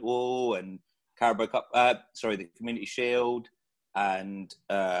final and Carabao Cup, the Community Shield, and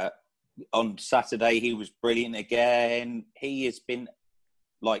on Saturday he was brilliant again. He has been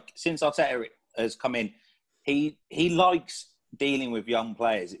since Arteta has come in, he likes dealing with young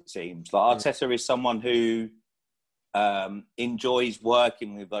players, it seems. Like Arteta is someone who enjoys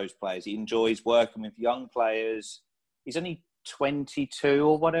working with those players. He enjoys working with young players. He's only 22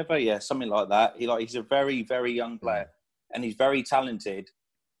 or whatever. Yeah, something like that. He's a very, very young player and he's very talented.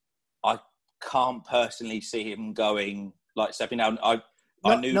 I can't personally see him going, like, stepping down. I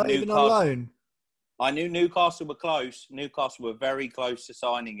knew not Newcastle, even on loan. I knew Newcastle were close. Newcastle were very close to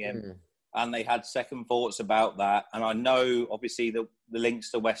signing him. And they had second thoughts about that. And I know, obviously, the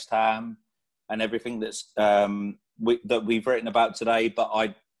links to West Ham and everything that's that we've written about today, but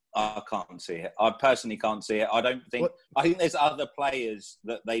I can't see it. I personally can't see it. I think there's other players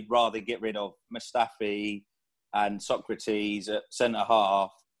that they'd rather get rid of, Mustafi and Socrates at centre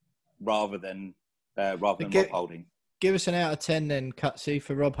half, rather than Rob Holding. Give us an out of 10 then, Cutsy,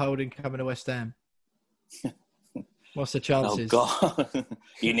 for Rob Holding coming to West Ham. What's the chances? Oh God,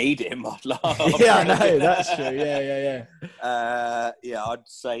 you need him. Yeah, I know, that's true. Yeah. I'd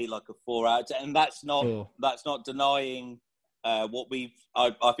say like a 4 out of 10, and that's not denying what we've.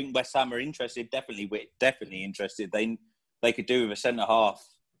 I think West Ham are interested. Definitely interested. They could do with a centre half,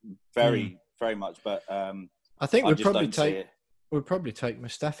 very much. But I think we'd probably take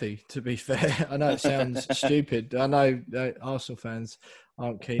Mustafi, to be fair. I know it sounds stupid. I know Arsenal fans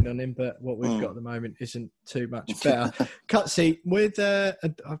aren't keen on him, but what we've got at the moment isn't too much better. Cutsy,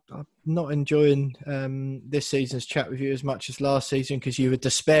 I'm not enjoying this season's chat with you as much as last season because you were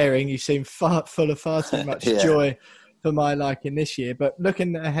despairing. You seemed full of far too much joy for my liking this year. But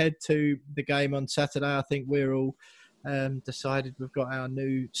looking ahead to the game on Saturday, I think we're all decided we've got our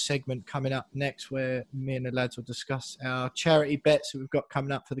new segment coming up next where me and the lads will discuss our charity bets that we've got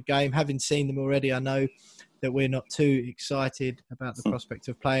coming up for the game. Having seen them already, I know that we're not too excited about the prospect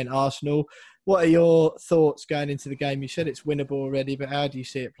of playing Arsenal. What are your thoughts going into the game? You said it's winnable already, but how do you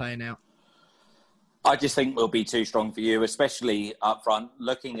see it playing out? I just think we'll be too strong for you, especially up front.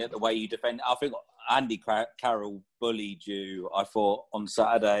 Looking at the way you defend, I think Andy Carroll bullied you, I thought, on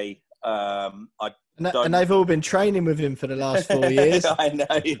Saturday. And they've all been training with him for the last 4 years. I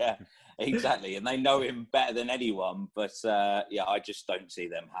know, yeah, exactly. And they know him better than anyone. But I just don't see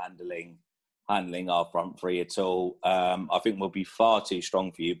them handling our front three at all. I think we'll be far too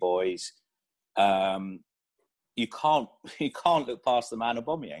strong for you boys. You can't look past the man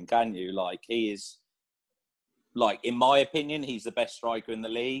Aubameyang, can you? Like, he is, like, in my opinion, he's the best striker in the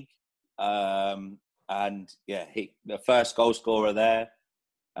league. The first goal scorer there.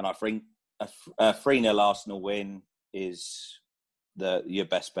 And I think a 3-0 Arsenal win is your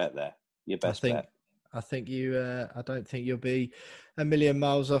best bet there. Your best bet. I think I don't think you'll be a million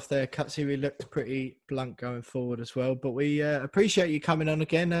miles off there, Cutsy. We looked pretty blunt going forward as well, but we appreciate you coming on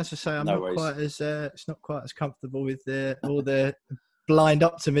again. As I say, it's not quite as comfortable with all the blind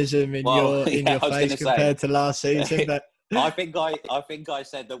optimism in your face compared to last season. But I think I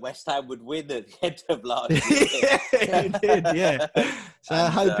said that West Ham would win at the end of last year. You did, yeah.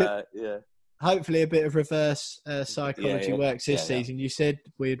 So hopefully a bit of reverse psychology works this season. You said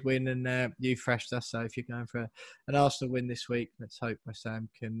we'd win and you thrashed us. So if you're going for an Arsenal win this week, let's hope West Ham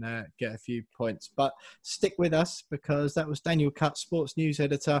can get a few points. But stick with us because that was Daniel Cutt, sports news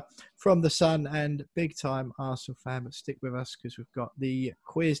editor from The Sun and big-time Arsenal fan. But stick with us because we've got the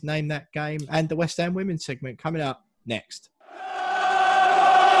quiz, Name That Game, and the West Ham Women's segment coming up next.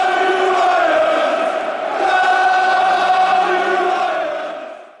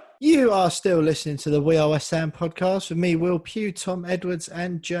 You are still listening to the We Are West Ham podcast with me, Will Pugh, Tom Edwards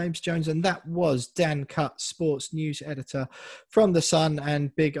and James Jones. And that was Dan Cutt, sports news editor from The Sun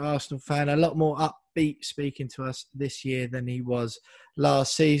and big Arsenal fan. A lot more upbeat speaking to us this year than he was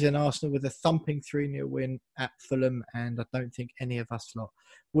last season. Arsenal with a thumping 3-0 win at Fulham. And I don't think any of us lot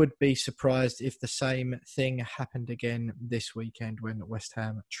would be surprised if the same thing happened again this weekend when West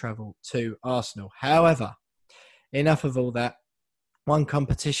Ham travel to Arsenal. However, enough of all that. One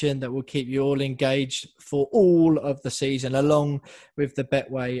competition that will keep you all engaged for all of the season, along with the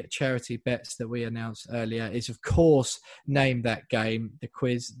Betway charity bets that we announced earlier, is, of course, Name That Game, the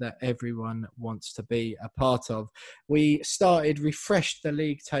quiz that everyone wants to be a part of. We refreshed the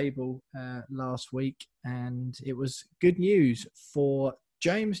league table last week, and it was good news for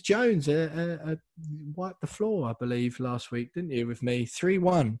James Jones. Wiped the floor, I believe, last week, didn't you, with me?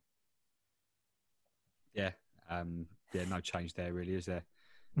 3-1. Yeah. Yeah, no change there, really, is there?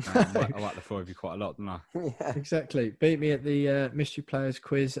 I like the 4 of you quite a lot, don't I? Yeah, exactly. Beat me at the Mystery Players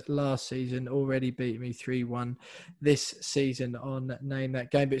quiz last season. Already beat me 3-1 this season on Name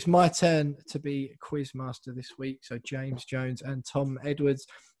That Game. But it's my turn to be quiz master this week. So James Jones and Tom Edwards,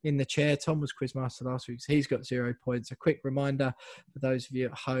 in the chair. Tom was quizmaster last week, so he's got 0 points. A quick reminder for those of you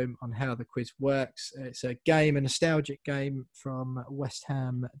at home on how the quiz works. It's a nostalgic game from West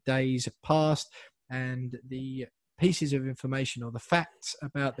Ham days past, and the pieces of information or the facts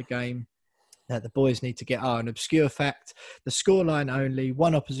about the game that the boys need to get are an obscure fact, the scoreline only,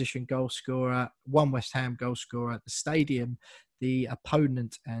 one opposition goal scorer, one West Ham goal scorer, the stadium, the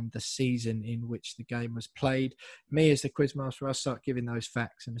opponent, and the season in which the game was played. Me as the quizmaster, I'll start giving those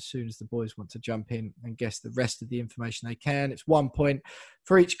facts, and as soon as the boys want to jump in and guess the rest of the information they can, it's 1 point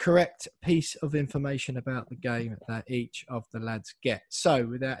for each correct piece of information about the game that each of the lads get. So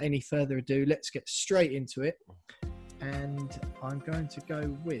without any further ado, let's get straight into it. And I'm going to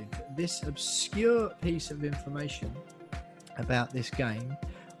go with this obscure piece of information about this game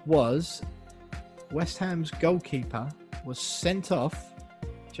was West Ham's goalkeeper was sent off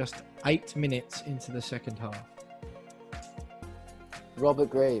just 8 minutes into the second half.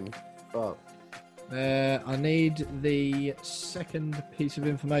 Robert Green. Oh. I need the second piece of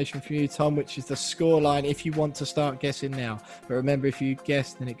information from you, Tom, which is the scoreline if you want to start guessing now. But remember, if you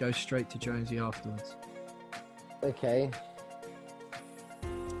guess, then it goes straight to Jonesy afterwards. Okay.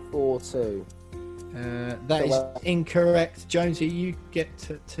 4-2. That is incorrect. Jonesy, you get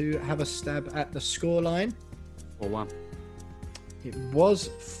to have a stab at the scoreline. 4-1. It was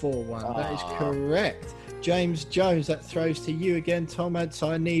 4-1. That is correct. James Jones, that throws to you again, Tom.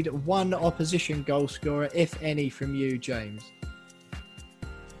 So I need one opposition goal scorer, if any, from you, James.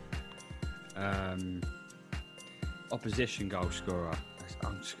 Opposition goal scorer.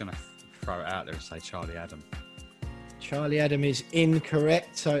 I'm just going to throw it out there and say Charlie Adam. Charlie Adam is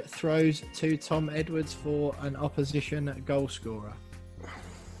incorrect, so it throws to Tom Edwards for an opposition goal scorer.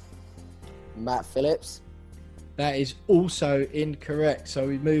 Matt Phillips. That is also incorrect, so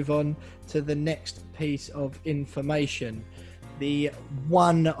we move on to the next piece of information. The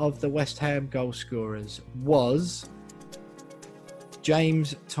one of the West Ham goal scorers was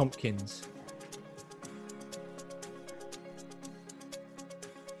James Tompkins.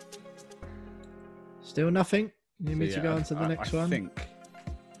 Still nothing? You need me to go on to the next one? I think.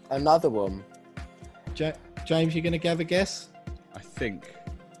 Another one. James, you're going to have a guess? I think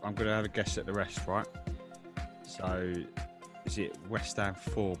I'm going to have a guess at the rest, right? So, is it West Ham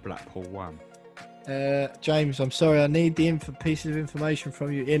 4, Blackpool 1? James, I'm sorry. I need the piece of information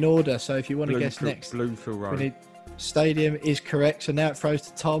from you in order. So if you want to guess next. Bloomfield Road. Stadium is correct. So now it throws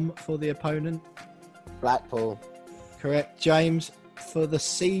to Tom for the opponent. Blackpool. Correct. James, for the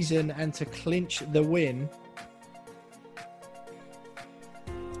season and to clinch the win.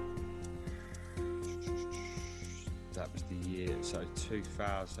 That was the year. So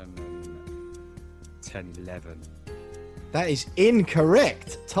 2010-11. That is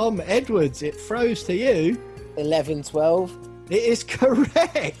incorrect. Tom Edwards, it throws to you. 11-12. It is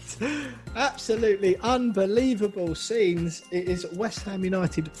correct. Absolutely unbelievable scenes. It is West Ham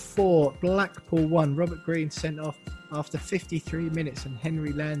United 4, Blackpool 1. Robert Green sent off after 53 minutes and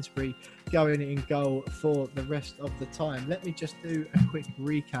Henry Lansbury going in goal for the rest of the time. Let me just do a quick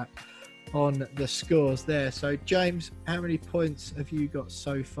recap on the scores there. So, James, how many points have you got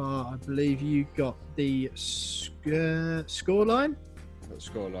so far? I believe you got the scoreline. Got the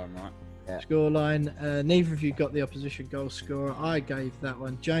scoreline, right? Yeah. Scoreline. Neither of you got the opposition goal scorer. I gave that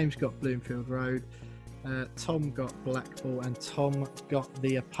one. James got Bloomfield Road. Tom got Blackpool, and Tom got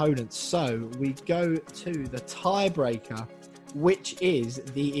the opponent. So we go to the tiebreaker, which is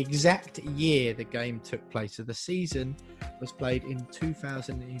the exact year the game took place. So the season was played in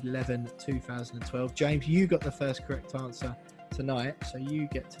 2011-2012. James, you got the first correct answer tonight, so you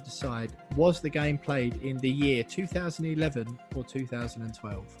get to decide, was the game played in the year 2011 or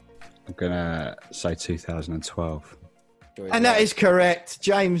 2012? I'm going to say 2012. And that is correct.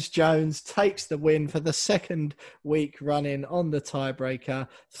 James Jones takes the win for the second week running on the tiebreaker,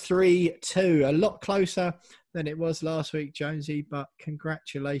 3-2. A lot closer than it was last week, Jonesy, but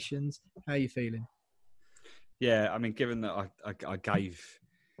congratulations. How are you feeling? Yeah, I mean, given that I gave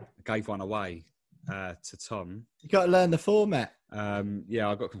one away to Tom. You got to learn the format. Yeah,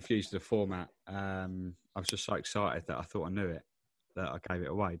 I got confused with the format. I was just so excited that I thought I knew it, that I gave it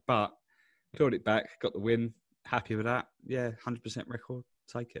away. But clawed it back, got the win. Happy with that. Yeah, 100% record.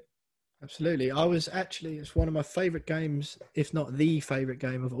 Take it. Absolutely. It's one of my favourite games, if not the favourite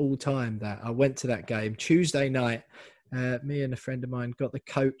game of all time, that I went to that game. Tuesday night, me and a friend of mine got the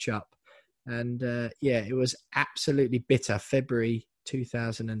coach up. And it was absolutely bitter. February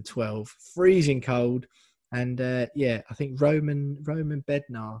 2012, freezing cold. And I think Roman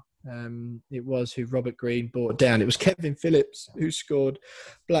Bednar, it was who Robert Green brought down. It was Kevin Phillips who scored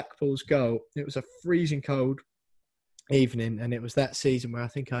Blackpool's goal. It was a freezing cold evening, and it was that season where I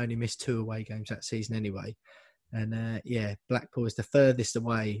think I only missed 2 away games that season anyway. And Blackpool is the furthest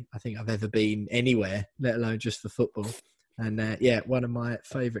away I think I've ever been anywhere, let alone just for football. And one of my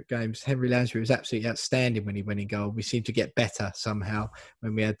favourite games. Henry Lansbury was absolutely outstanding when he went in goal. We seemed to get better somehow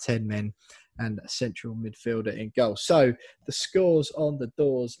when we had 10 men and a central midfielder in goal. So the scores on the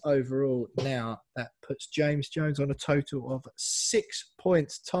doors overall now, that puts James Jones on a total of 6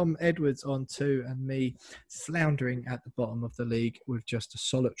 points, Tom Edwards on 2, and me floundering at the bottom of the league with just a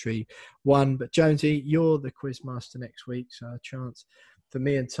solitary 1. But Jonesy, you're the quiz master next week, so a chance for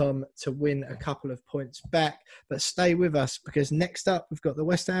me and Tom to win a couple of points back. But stay with us, because next up we've got the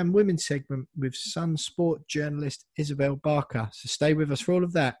West Ham women's segment with Sun Sport journalist Isabel Barker. So stay with us for all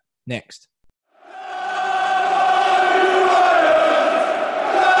of that next.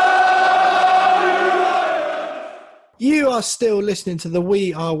 You are still listening to the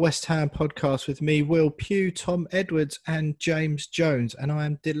We Are West Ham podcast with me, Will Pugh, Tom Edwards and James Jones. And I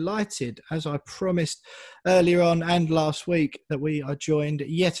am delighted, as I promised earlier on and last week, that we are joined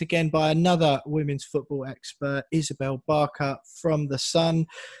yet again by another women's football expert, Isabel Barker from The Sun,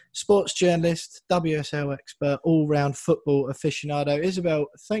 sports journalist, WSL expert, all-round football aficionado. Isabel,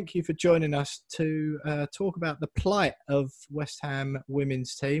 thank you for joining us to talk about the plight of West Ham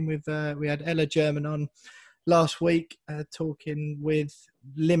women's team. We had Ella German on last week, talking with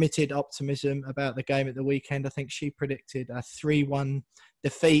limited optimism about the game at the weekend. I think she predicted a 3-1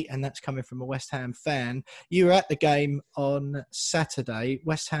 defeat, and that's coming from a West Ham fan. You were at the game on Saturday.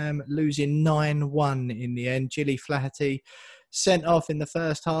 West Ham losing 9-1 in the end. Gilly Flaherty sent off in the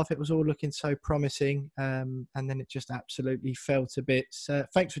first half. It was all looking so promising, and then it just absolutely fell to bits.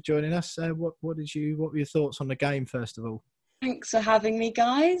 Thanks for joining us. What were your thoughts on the game, first of all? Thanks for having me,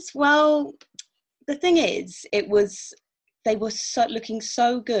 guys. Well, the thing is, they were looking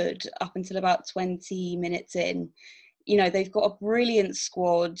so good up until about 20 minutes in. You know, they've got a brilliant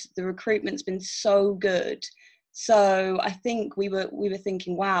squad. The recruitment's been so good. So I think we were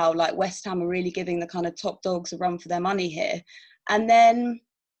thinking, wow, like West Ham are really giving the kind of top dogs a run for their money here. And then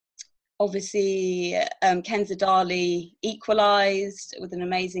obviously Kenza Dali equalised with an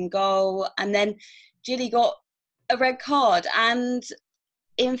amazing goal. And then Gilly got a red card. And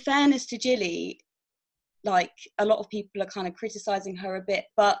in fairness to Gilly, like, a lot of people are kind of criticising her a bit,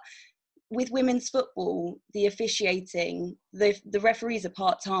 but with women's football, the officiating, the referees are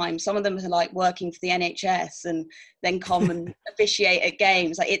part-time. Some of them are like working for the NHS and then come and officiate at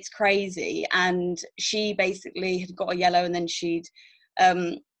games. Like, it's crazy. And she basically had got a yellow, and then she'd,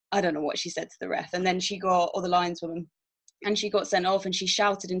 I don't know what she said to the ref, and then she got, or the lineswoman, and she got sent off, and she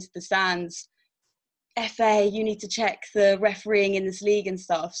shouted into the stands, FA, you need to check the refereeing in this league and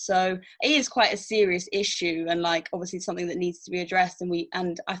stuff. So it is quite a serious issue, and like obviously something that needs to be addressed.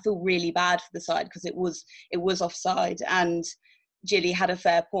 And I feel really bad for the side, because it was offside, and Gilly had a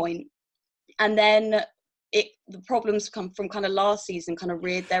fair point. And then the problems come from kind of last season kind of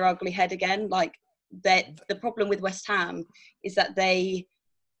reared their ugly head again. Like, the problem with West Ham is that they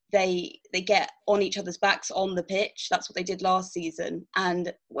get on each other's backs on the pitch. That's what they did last season.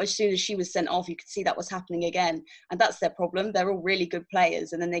 And as soon as she was sent off, you could see that was happening again. And that's their problem. They're all really good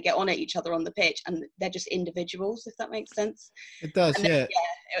players, and then they get on at each other on the pitch, and they're just individuals, if that makes sense. It does, then,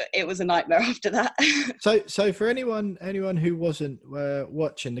 it was a nightmare after that. So for anyone who wasn't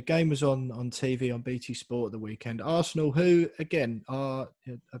watching, the game was on TV on BT Sport at the weekend. Arsenal, who again are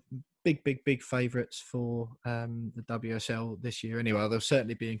a big favourites for the WSL this year anyway. They'll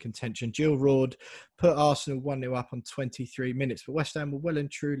certainly be in contention. Jill Roord put Arsenal 1-0 up on 23 minutes, but West Ham were well and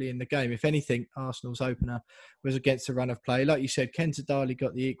truly in the game. If anything, Arsenal's opener was against the run of play. Like you said, Kenza Dali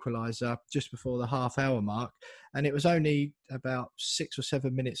got the equaliser just before the half-hour mark, and it was only about 6 or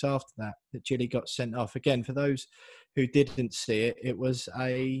 7 minutes after that Gilly got sent off. Again, for those who didn't see it, it was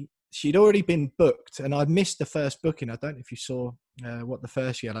she'd already been booked, and I'd missed the first booking. I don't know if you saw what the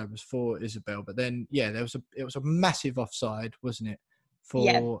first yellow was for, Isabel, but then it was a massive offside, wasn't it?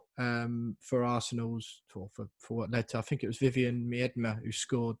 For Arsenal's for what led to, I think it was Vivian Miedema who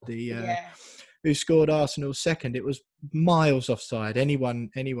scored who scored Arsenal's second. It was miles offside. Anyone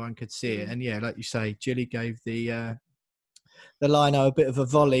could see it, and like you say, Gilly gave the lino a bit of a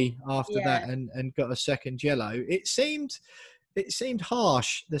volley after that, and got a second yellow. It seemed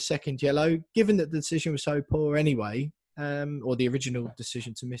harsh, the second yellow, given that the decision was so poor anyway, or the original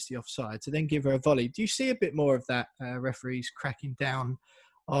decision to miss the offside, to then give her a volley. Do you see a bit more of that, referees cracking down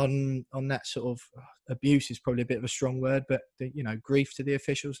on that sort of abuse is probably a bit of a strong word, but grief to the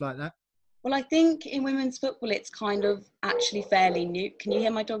officials like that? Well, I think in women's football, it's kind of actually fairly new. Can you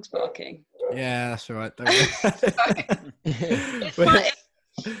hear my dogs barking? Yeah, that's all right. Don't worry.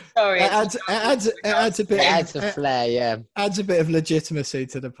 So Sorry. It adds a bit. It adds a flair, yeah. Adds a bit of legitimacy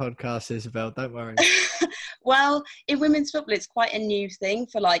to the podcast, Isabel. Don't worry. Well, in women's football, it's quite a new thing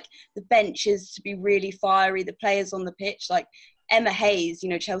for like the benches to be really fiery, the players on the pitch. Like Emma Hayes,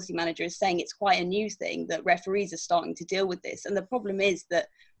 Chelsea manager, is saying it's quite a new thing that referees are starting to deal with this. And the problem is that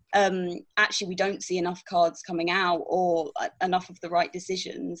actually we don't see enough cards coming out or enough of the right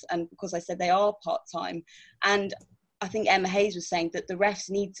decisions. And because I said they are part-time, and I think Emma Hayes was saying that the refs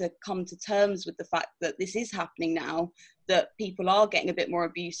need to come to terms with the fact that this is happening now, that people are getting a bit more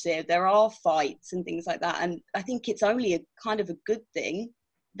abusive, there are fights and things like that. And I think it's only a kind of a good thing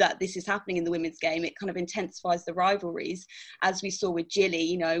that this is happening in the women's game. It kind of intensifies the rivalries, as we saw with Gilly.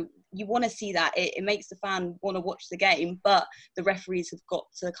 You want to see that. It makes the fan want to watch the game, but the referees have got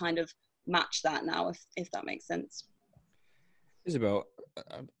to kind of match that now, if that makes sense. Isabel,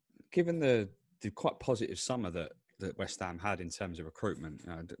 given the quite positive summer that West Ham had in terms of recruitment,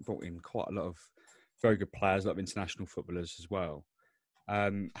 brought in quite a lot of very good players, a lot of international footballers as well.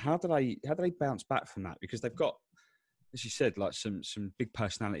 How do they bounce back from that? Because they've got, as you said, like some big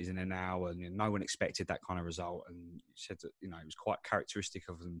personalities in there now, and no one expected that kind of result. And you said that it was quite characteristic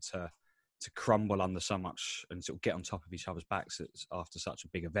of them to crumble under so much and sort of get on top of each other's backs after such a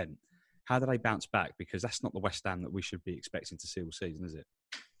big event. How do they bounce back? Because that's not the West Ham that we should be expecting to see all season, is it?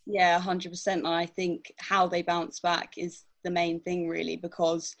 Yeah, 100%. And I think how they bounce back is the main thing, really,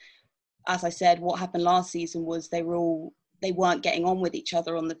 because, as I said, what happened last season was they weren't getting on with each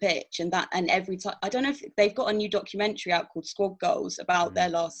other on the pitch, and every time, I don't know if they've got a new documentary out called Squad Goals about their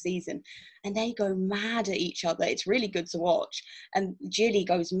last season, and they go mad at each other. It's really good to watch. And Gilly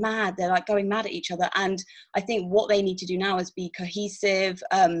goes mad. They're like going mad at each other. And I think what they need to do now is be cohesive,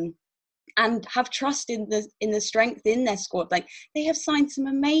 and have trust in the strength in their squad. Like, they have signed some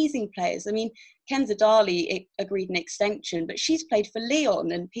amazing players. I mean, Kenza Dali agreed an extension, but she's played for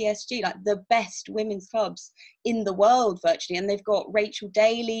Lyon and PSG, like the best women's clubs in the world virtually. And they've got Rachel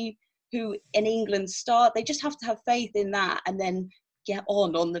Daly, who in England start. They just have to have faith in that and then get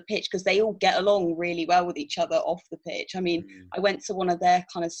on the pitch, because they all get along really well with each other off the pitch. I mean, I went to one of their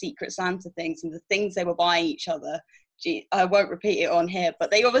kind of Secret Santa things, and the things they were buying each other, I won't repeat it on here, but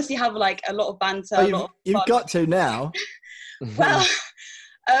they obviously have like a lot of banter. Oh, you've got to now. Well,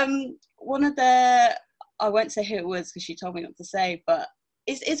 one of their, I won't say who it was because she told me not to say, but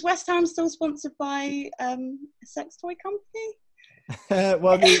is West Ham still sponsored by a sex toy company?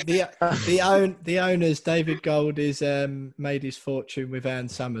 Well, the owners, David Gold, is made his fortune with Ann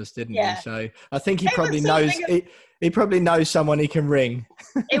Summers, didn't he? So I think he probably knows. He probably knows someone he can ring.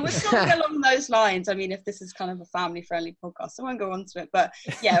 It was something along those lines. I mean, if this is kind of a family-friendly podcast, I won't go on to it. But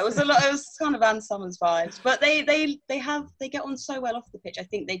yeah, it was a lot. It was kind of Ann Summers vibes. But they get on so well off the pitch. I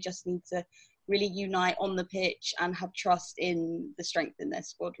think they just need to really unite on the pitch and have trust in the strength in their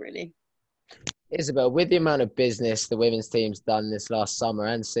squad, really. Isabel, with the amount of business the women's team's done this last summer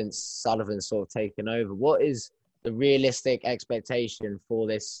and since Sullivan's sort of taken over, what is the realistic expectation for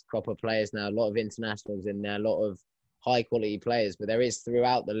this crop of players now? A lot of internationals in there, a lot of high-quality players, but there is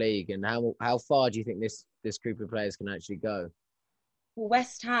throughout the league. And how far do you think this group of players can actually go? Well,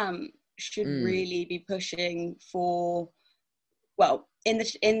 West Ham should really be pushing for, well, in the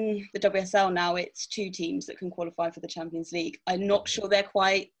WSL now, it's 2 teams that can qualify for the Champions League. I'm not sure they're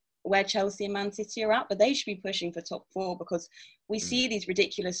quite where Chelsea and Man City are at, but they should be pushing for top 4, because we see these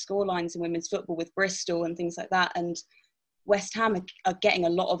ridiculous scorelines in women's football with Bristol and things like that. And West Ham are getting a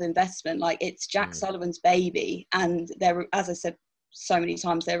lot of investment. Like, it's Jack Sullivan's baby, and they're, as I said so many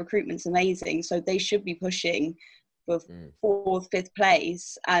times, their recruitment's amazing. So they should be pushing for 4th, 5th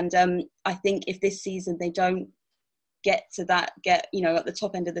place. And I think if this season they don't get to that, at the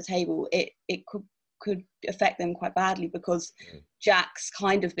top end of the table, it could affect them quite badly, because Jack's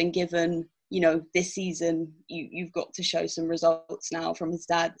kind of been given, this season you've got to show some results now from his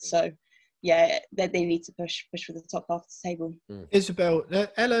dad. So yeah, they need to push for the top half of the table. Isabel,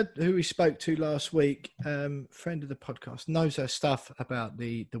 Ella, who we spoke to last week, friend of the podcast, knows her stuff about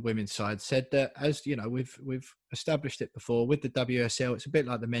the women's side, said that, as you know, we've established it before with the WSL, it's a bit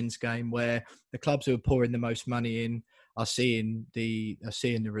like the men's game, where the clubs who are pouring the most money in are seeing the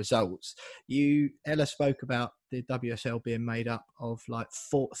results. Ella spoke about the WSL being made up of like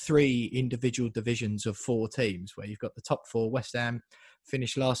 3 individual divisions of 4 teams, where you've got the top 4. West Ham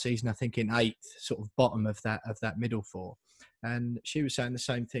finished last season, I think, in 8th, sort of bottom of that middle 4. And she was saying the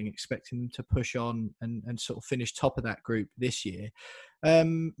same thing, expecting them to push on and sort of finish top of that group this year.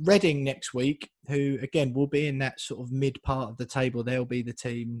 Reading next week, who again will be in that sort of mid part of the table, they'll be the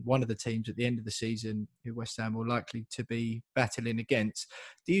team, one of the teams at the end of the season who West Ham will likely to be battling against.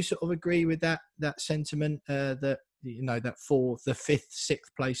 Do you sort of agree with that sentiment, that the fifth,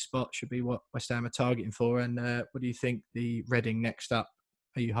 sixth place spot should be what West Ham are targeting for. And what do you think the Reading next up?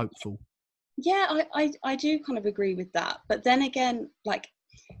 Are you hopeful? Yeah, I do kind of agree with that. But then again, like,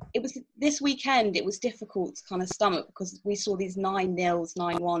 it was this weekend, it was difficult to kind of stomach because we saw these 9-0s,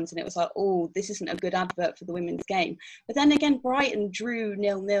 9-1s, and it was like, oh, this isn't a good advert for the women's game. But then again, Brighton drew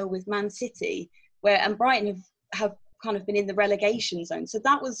 0-0 with Man City, and Brighton have kind of been in the relegation zone. So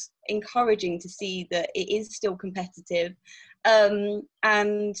that was encouraging to see that it is still competitive.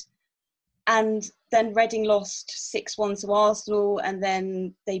 And then Reading lost 6-1 to Arsenal, and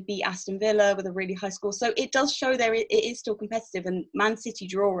then they beat Aston Villa with a really high score. So it does show it is still competitive, and Man City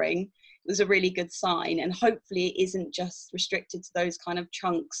drawing was a really good sign. And hopefully it isn't just restricted to those kind of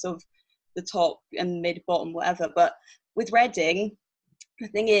chunks of the top and mid, bottom, whatever. But with Reading, the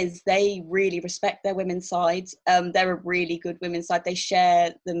thing is, they really respect their women's side. They're a really good women's side. They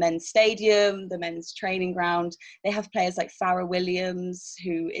share the men's stadium, the men's training ground. They have players like Farrah Williams,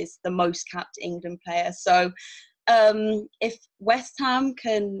 who is the most capped England player. So if West Ham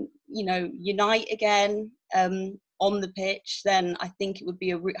can, unite again on the pitch, then I think it would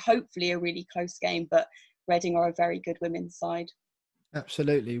be hopefully a really close game. But Reading are a very good women's side.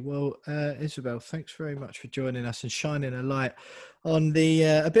 Absolutely. Well, Isabel, thanks very much for joining us and shining a light on the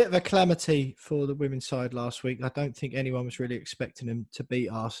a bit of a calamity for the women's side last week. I don't think anyone was really expecting them to beat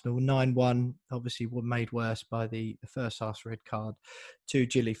Arsenal. 9-1, obviously, were made worse by the first half red card to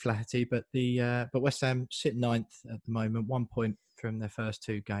Gilly Flaherty. But but West Ham sit ninth at the moment, 1 point from their first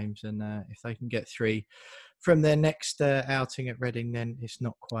two games. And if they can get 3 from their next outing at Reading, then it's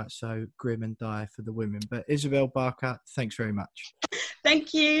not quite so grim and dire for the women. But Isabel Barker, thanks very much.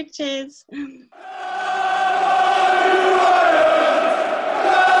 Thank you. Cheers.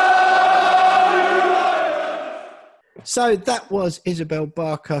 So that was Isabel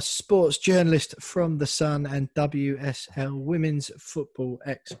Barker, sports journalist from The Sun and WSL women's football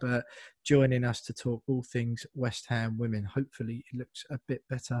expert, joining us to talk all things West Ham women. Hopefully it looks a bit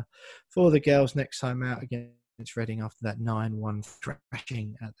better for the girls next time out against Reading after that 9-1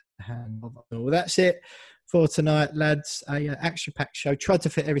 thrashing at the hand of Arsenal. Well, that's it for tonight, lads. A action-packed show. Tried to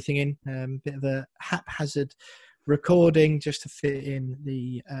fit everything in. Bit of a haphazard recording just to fit in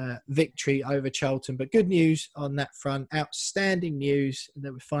the victory over Charlton. But good news on that front. Outstanding news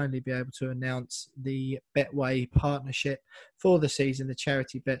that we'll finally be able to announce the Betway partnership for the season, the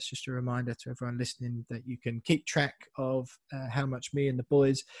charity bets. Just a reminder to everyone listening that you can keep track of how much me and the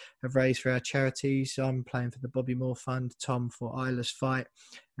boys have raised for our charities. I'm playing for the Bobby Moore Fund, Tom for Isla's Fight,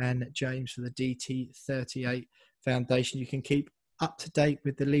 and James for the DT38 Foundation. You can keep up to date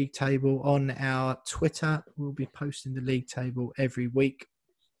with the league table on our Twitter. We'll be posting the league table every week.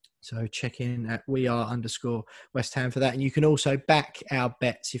 So check in at @WeAre_West Ham for that. And you can also back our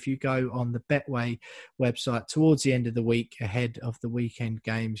bets if you go on the Betway website towards the end of the week, ahead of the weekend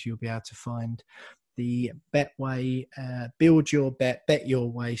games. You'll be able to find the Betway Build Your Bet, Bet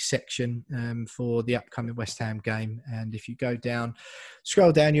Your Way section for the upcoming West Ham game. And if you go down,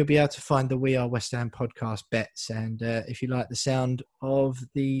 scroll down, you'll be able to find the We Are West Ham podcast bets. And if you like the sound of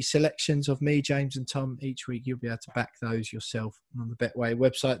the selections of me, James and Tom each week, you'll be able to back those yourself on the Betway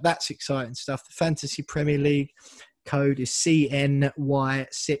website. That's exciting stuff. The Fantasy Premier League code is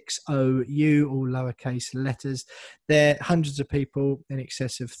CNY60U, all lowercase letters. There, hundreds of people, in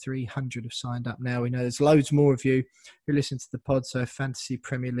excess of 300 have signed up now. We know there's loads more of you who listen to the pod, so Fantasy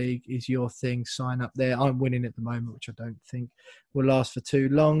Premier League is your thing. Sign up there. I'm winning at the moment, which I don't think will last for too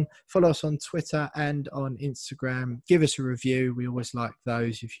long. Follow us on Twitter and on Instagram. Give us a review. We always like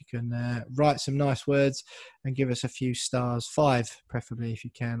those. If you can write some nice words and give us a few stars, 5 preferably if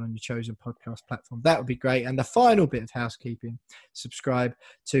you can, on your chosen podcast platform, that would be great. And the final bit of housekeeping, subscribe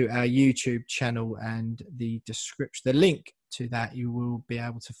to our YouTube channel, and the description, the link to that you will be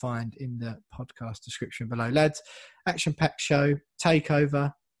able to find in the podcast description below. Lads, action-packed show,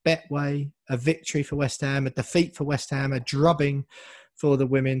 takeover, Betway, a victory for West Ham, a defeat for West Ham, a drubbing for the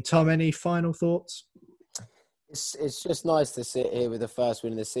women. Tom, any final thoughts? It's just nice to sit here with the first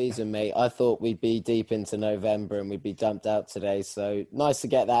win of the season, mate. I thought we'd be deep into November and we'd be dumped out today. So nice to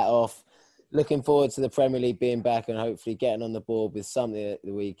get that off. Looking forward to the Premier League being back and hopefully getting on the board with something at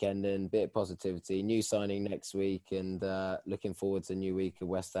the weekend and a bit of positivity. New signing next week, and looking forward to a new week of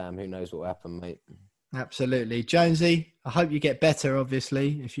West Ham. Who knows what will happen, mate? Absolutely. Jonesy, I hope you get better,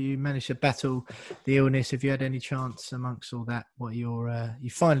 obviously. If you manage to battle the illness, if you had any chance amongst all that, what you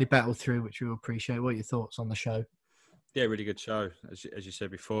finally battled through, which we appreciate. What are your thoughts on the show? Yeah, really good show. As you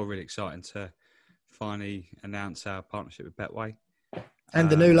said before, really exciting to finally announce our partnership with Betway. And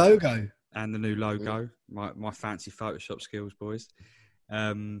the new logo. And the new logo. My fancy Photoshop skills, boys.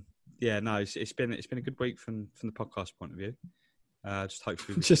 Yeah, no, it's been a good week from the podcast point of view. Just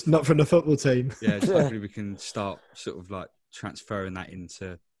hopefully, just not from the football team. Yeah, just hopefully we can start sort of like transferring that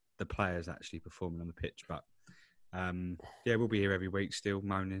into the players actually performing on the pitch. But yeah, we'll be here every week still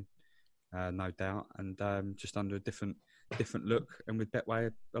moaning, no doubt, and just under a different look and with Betway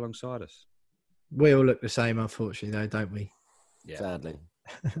alongside us. We all look the same, unfortunately, though, don't we? Yeah. Sadly.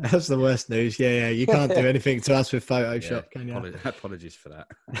 That's the worst news. Yeah. You can't do anything to us with Photoshop, can you? Apologies for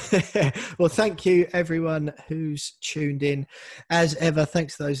that. Well, thank you, everyone who's tuned in. As ever,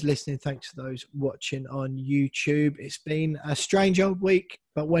 thanks to those listening. Thanks to those watching on YouTube. It's been a strange old week,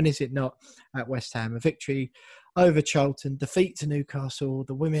 but when is it not at West Ham? A victory over Charlton, defeat to Newcastle.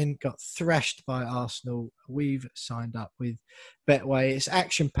 The women got thrashed by Arsenal. We've signed up with Betway. It's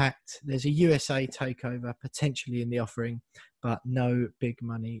action-packed. There's a USA takeover potentially in the offering, but no big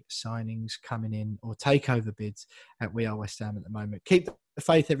money signings coming in or takeover bids at We Are West Ham at the moment. Keep the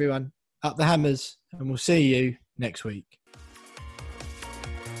faith, everyone. Up the hammers, and we'll see you next week.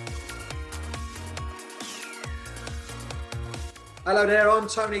 Hello there, I'm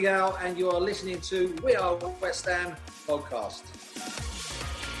Tony Gale and you are listening to We Are West Ham podcast.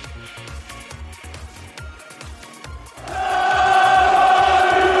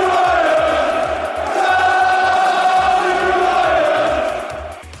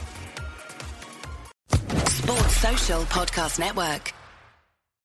 Sports Social Podcast Network.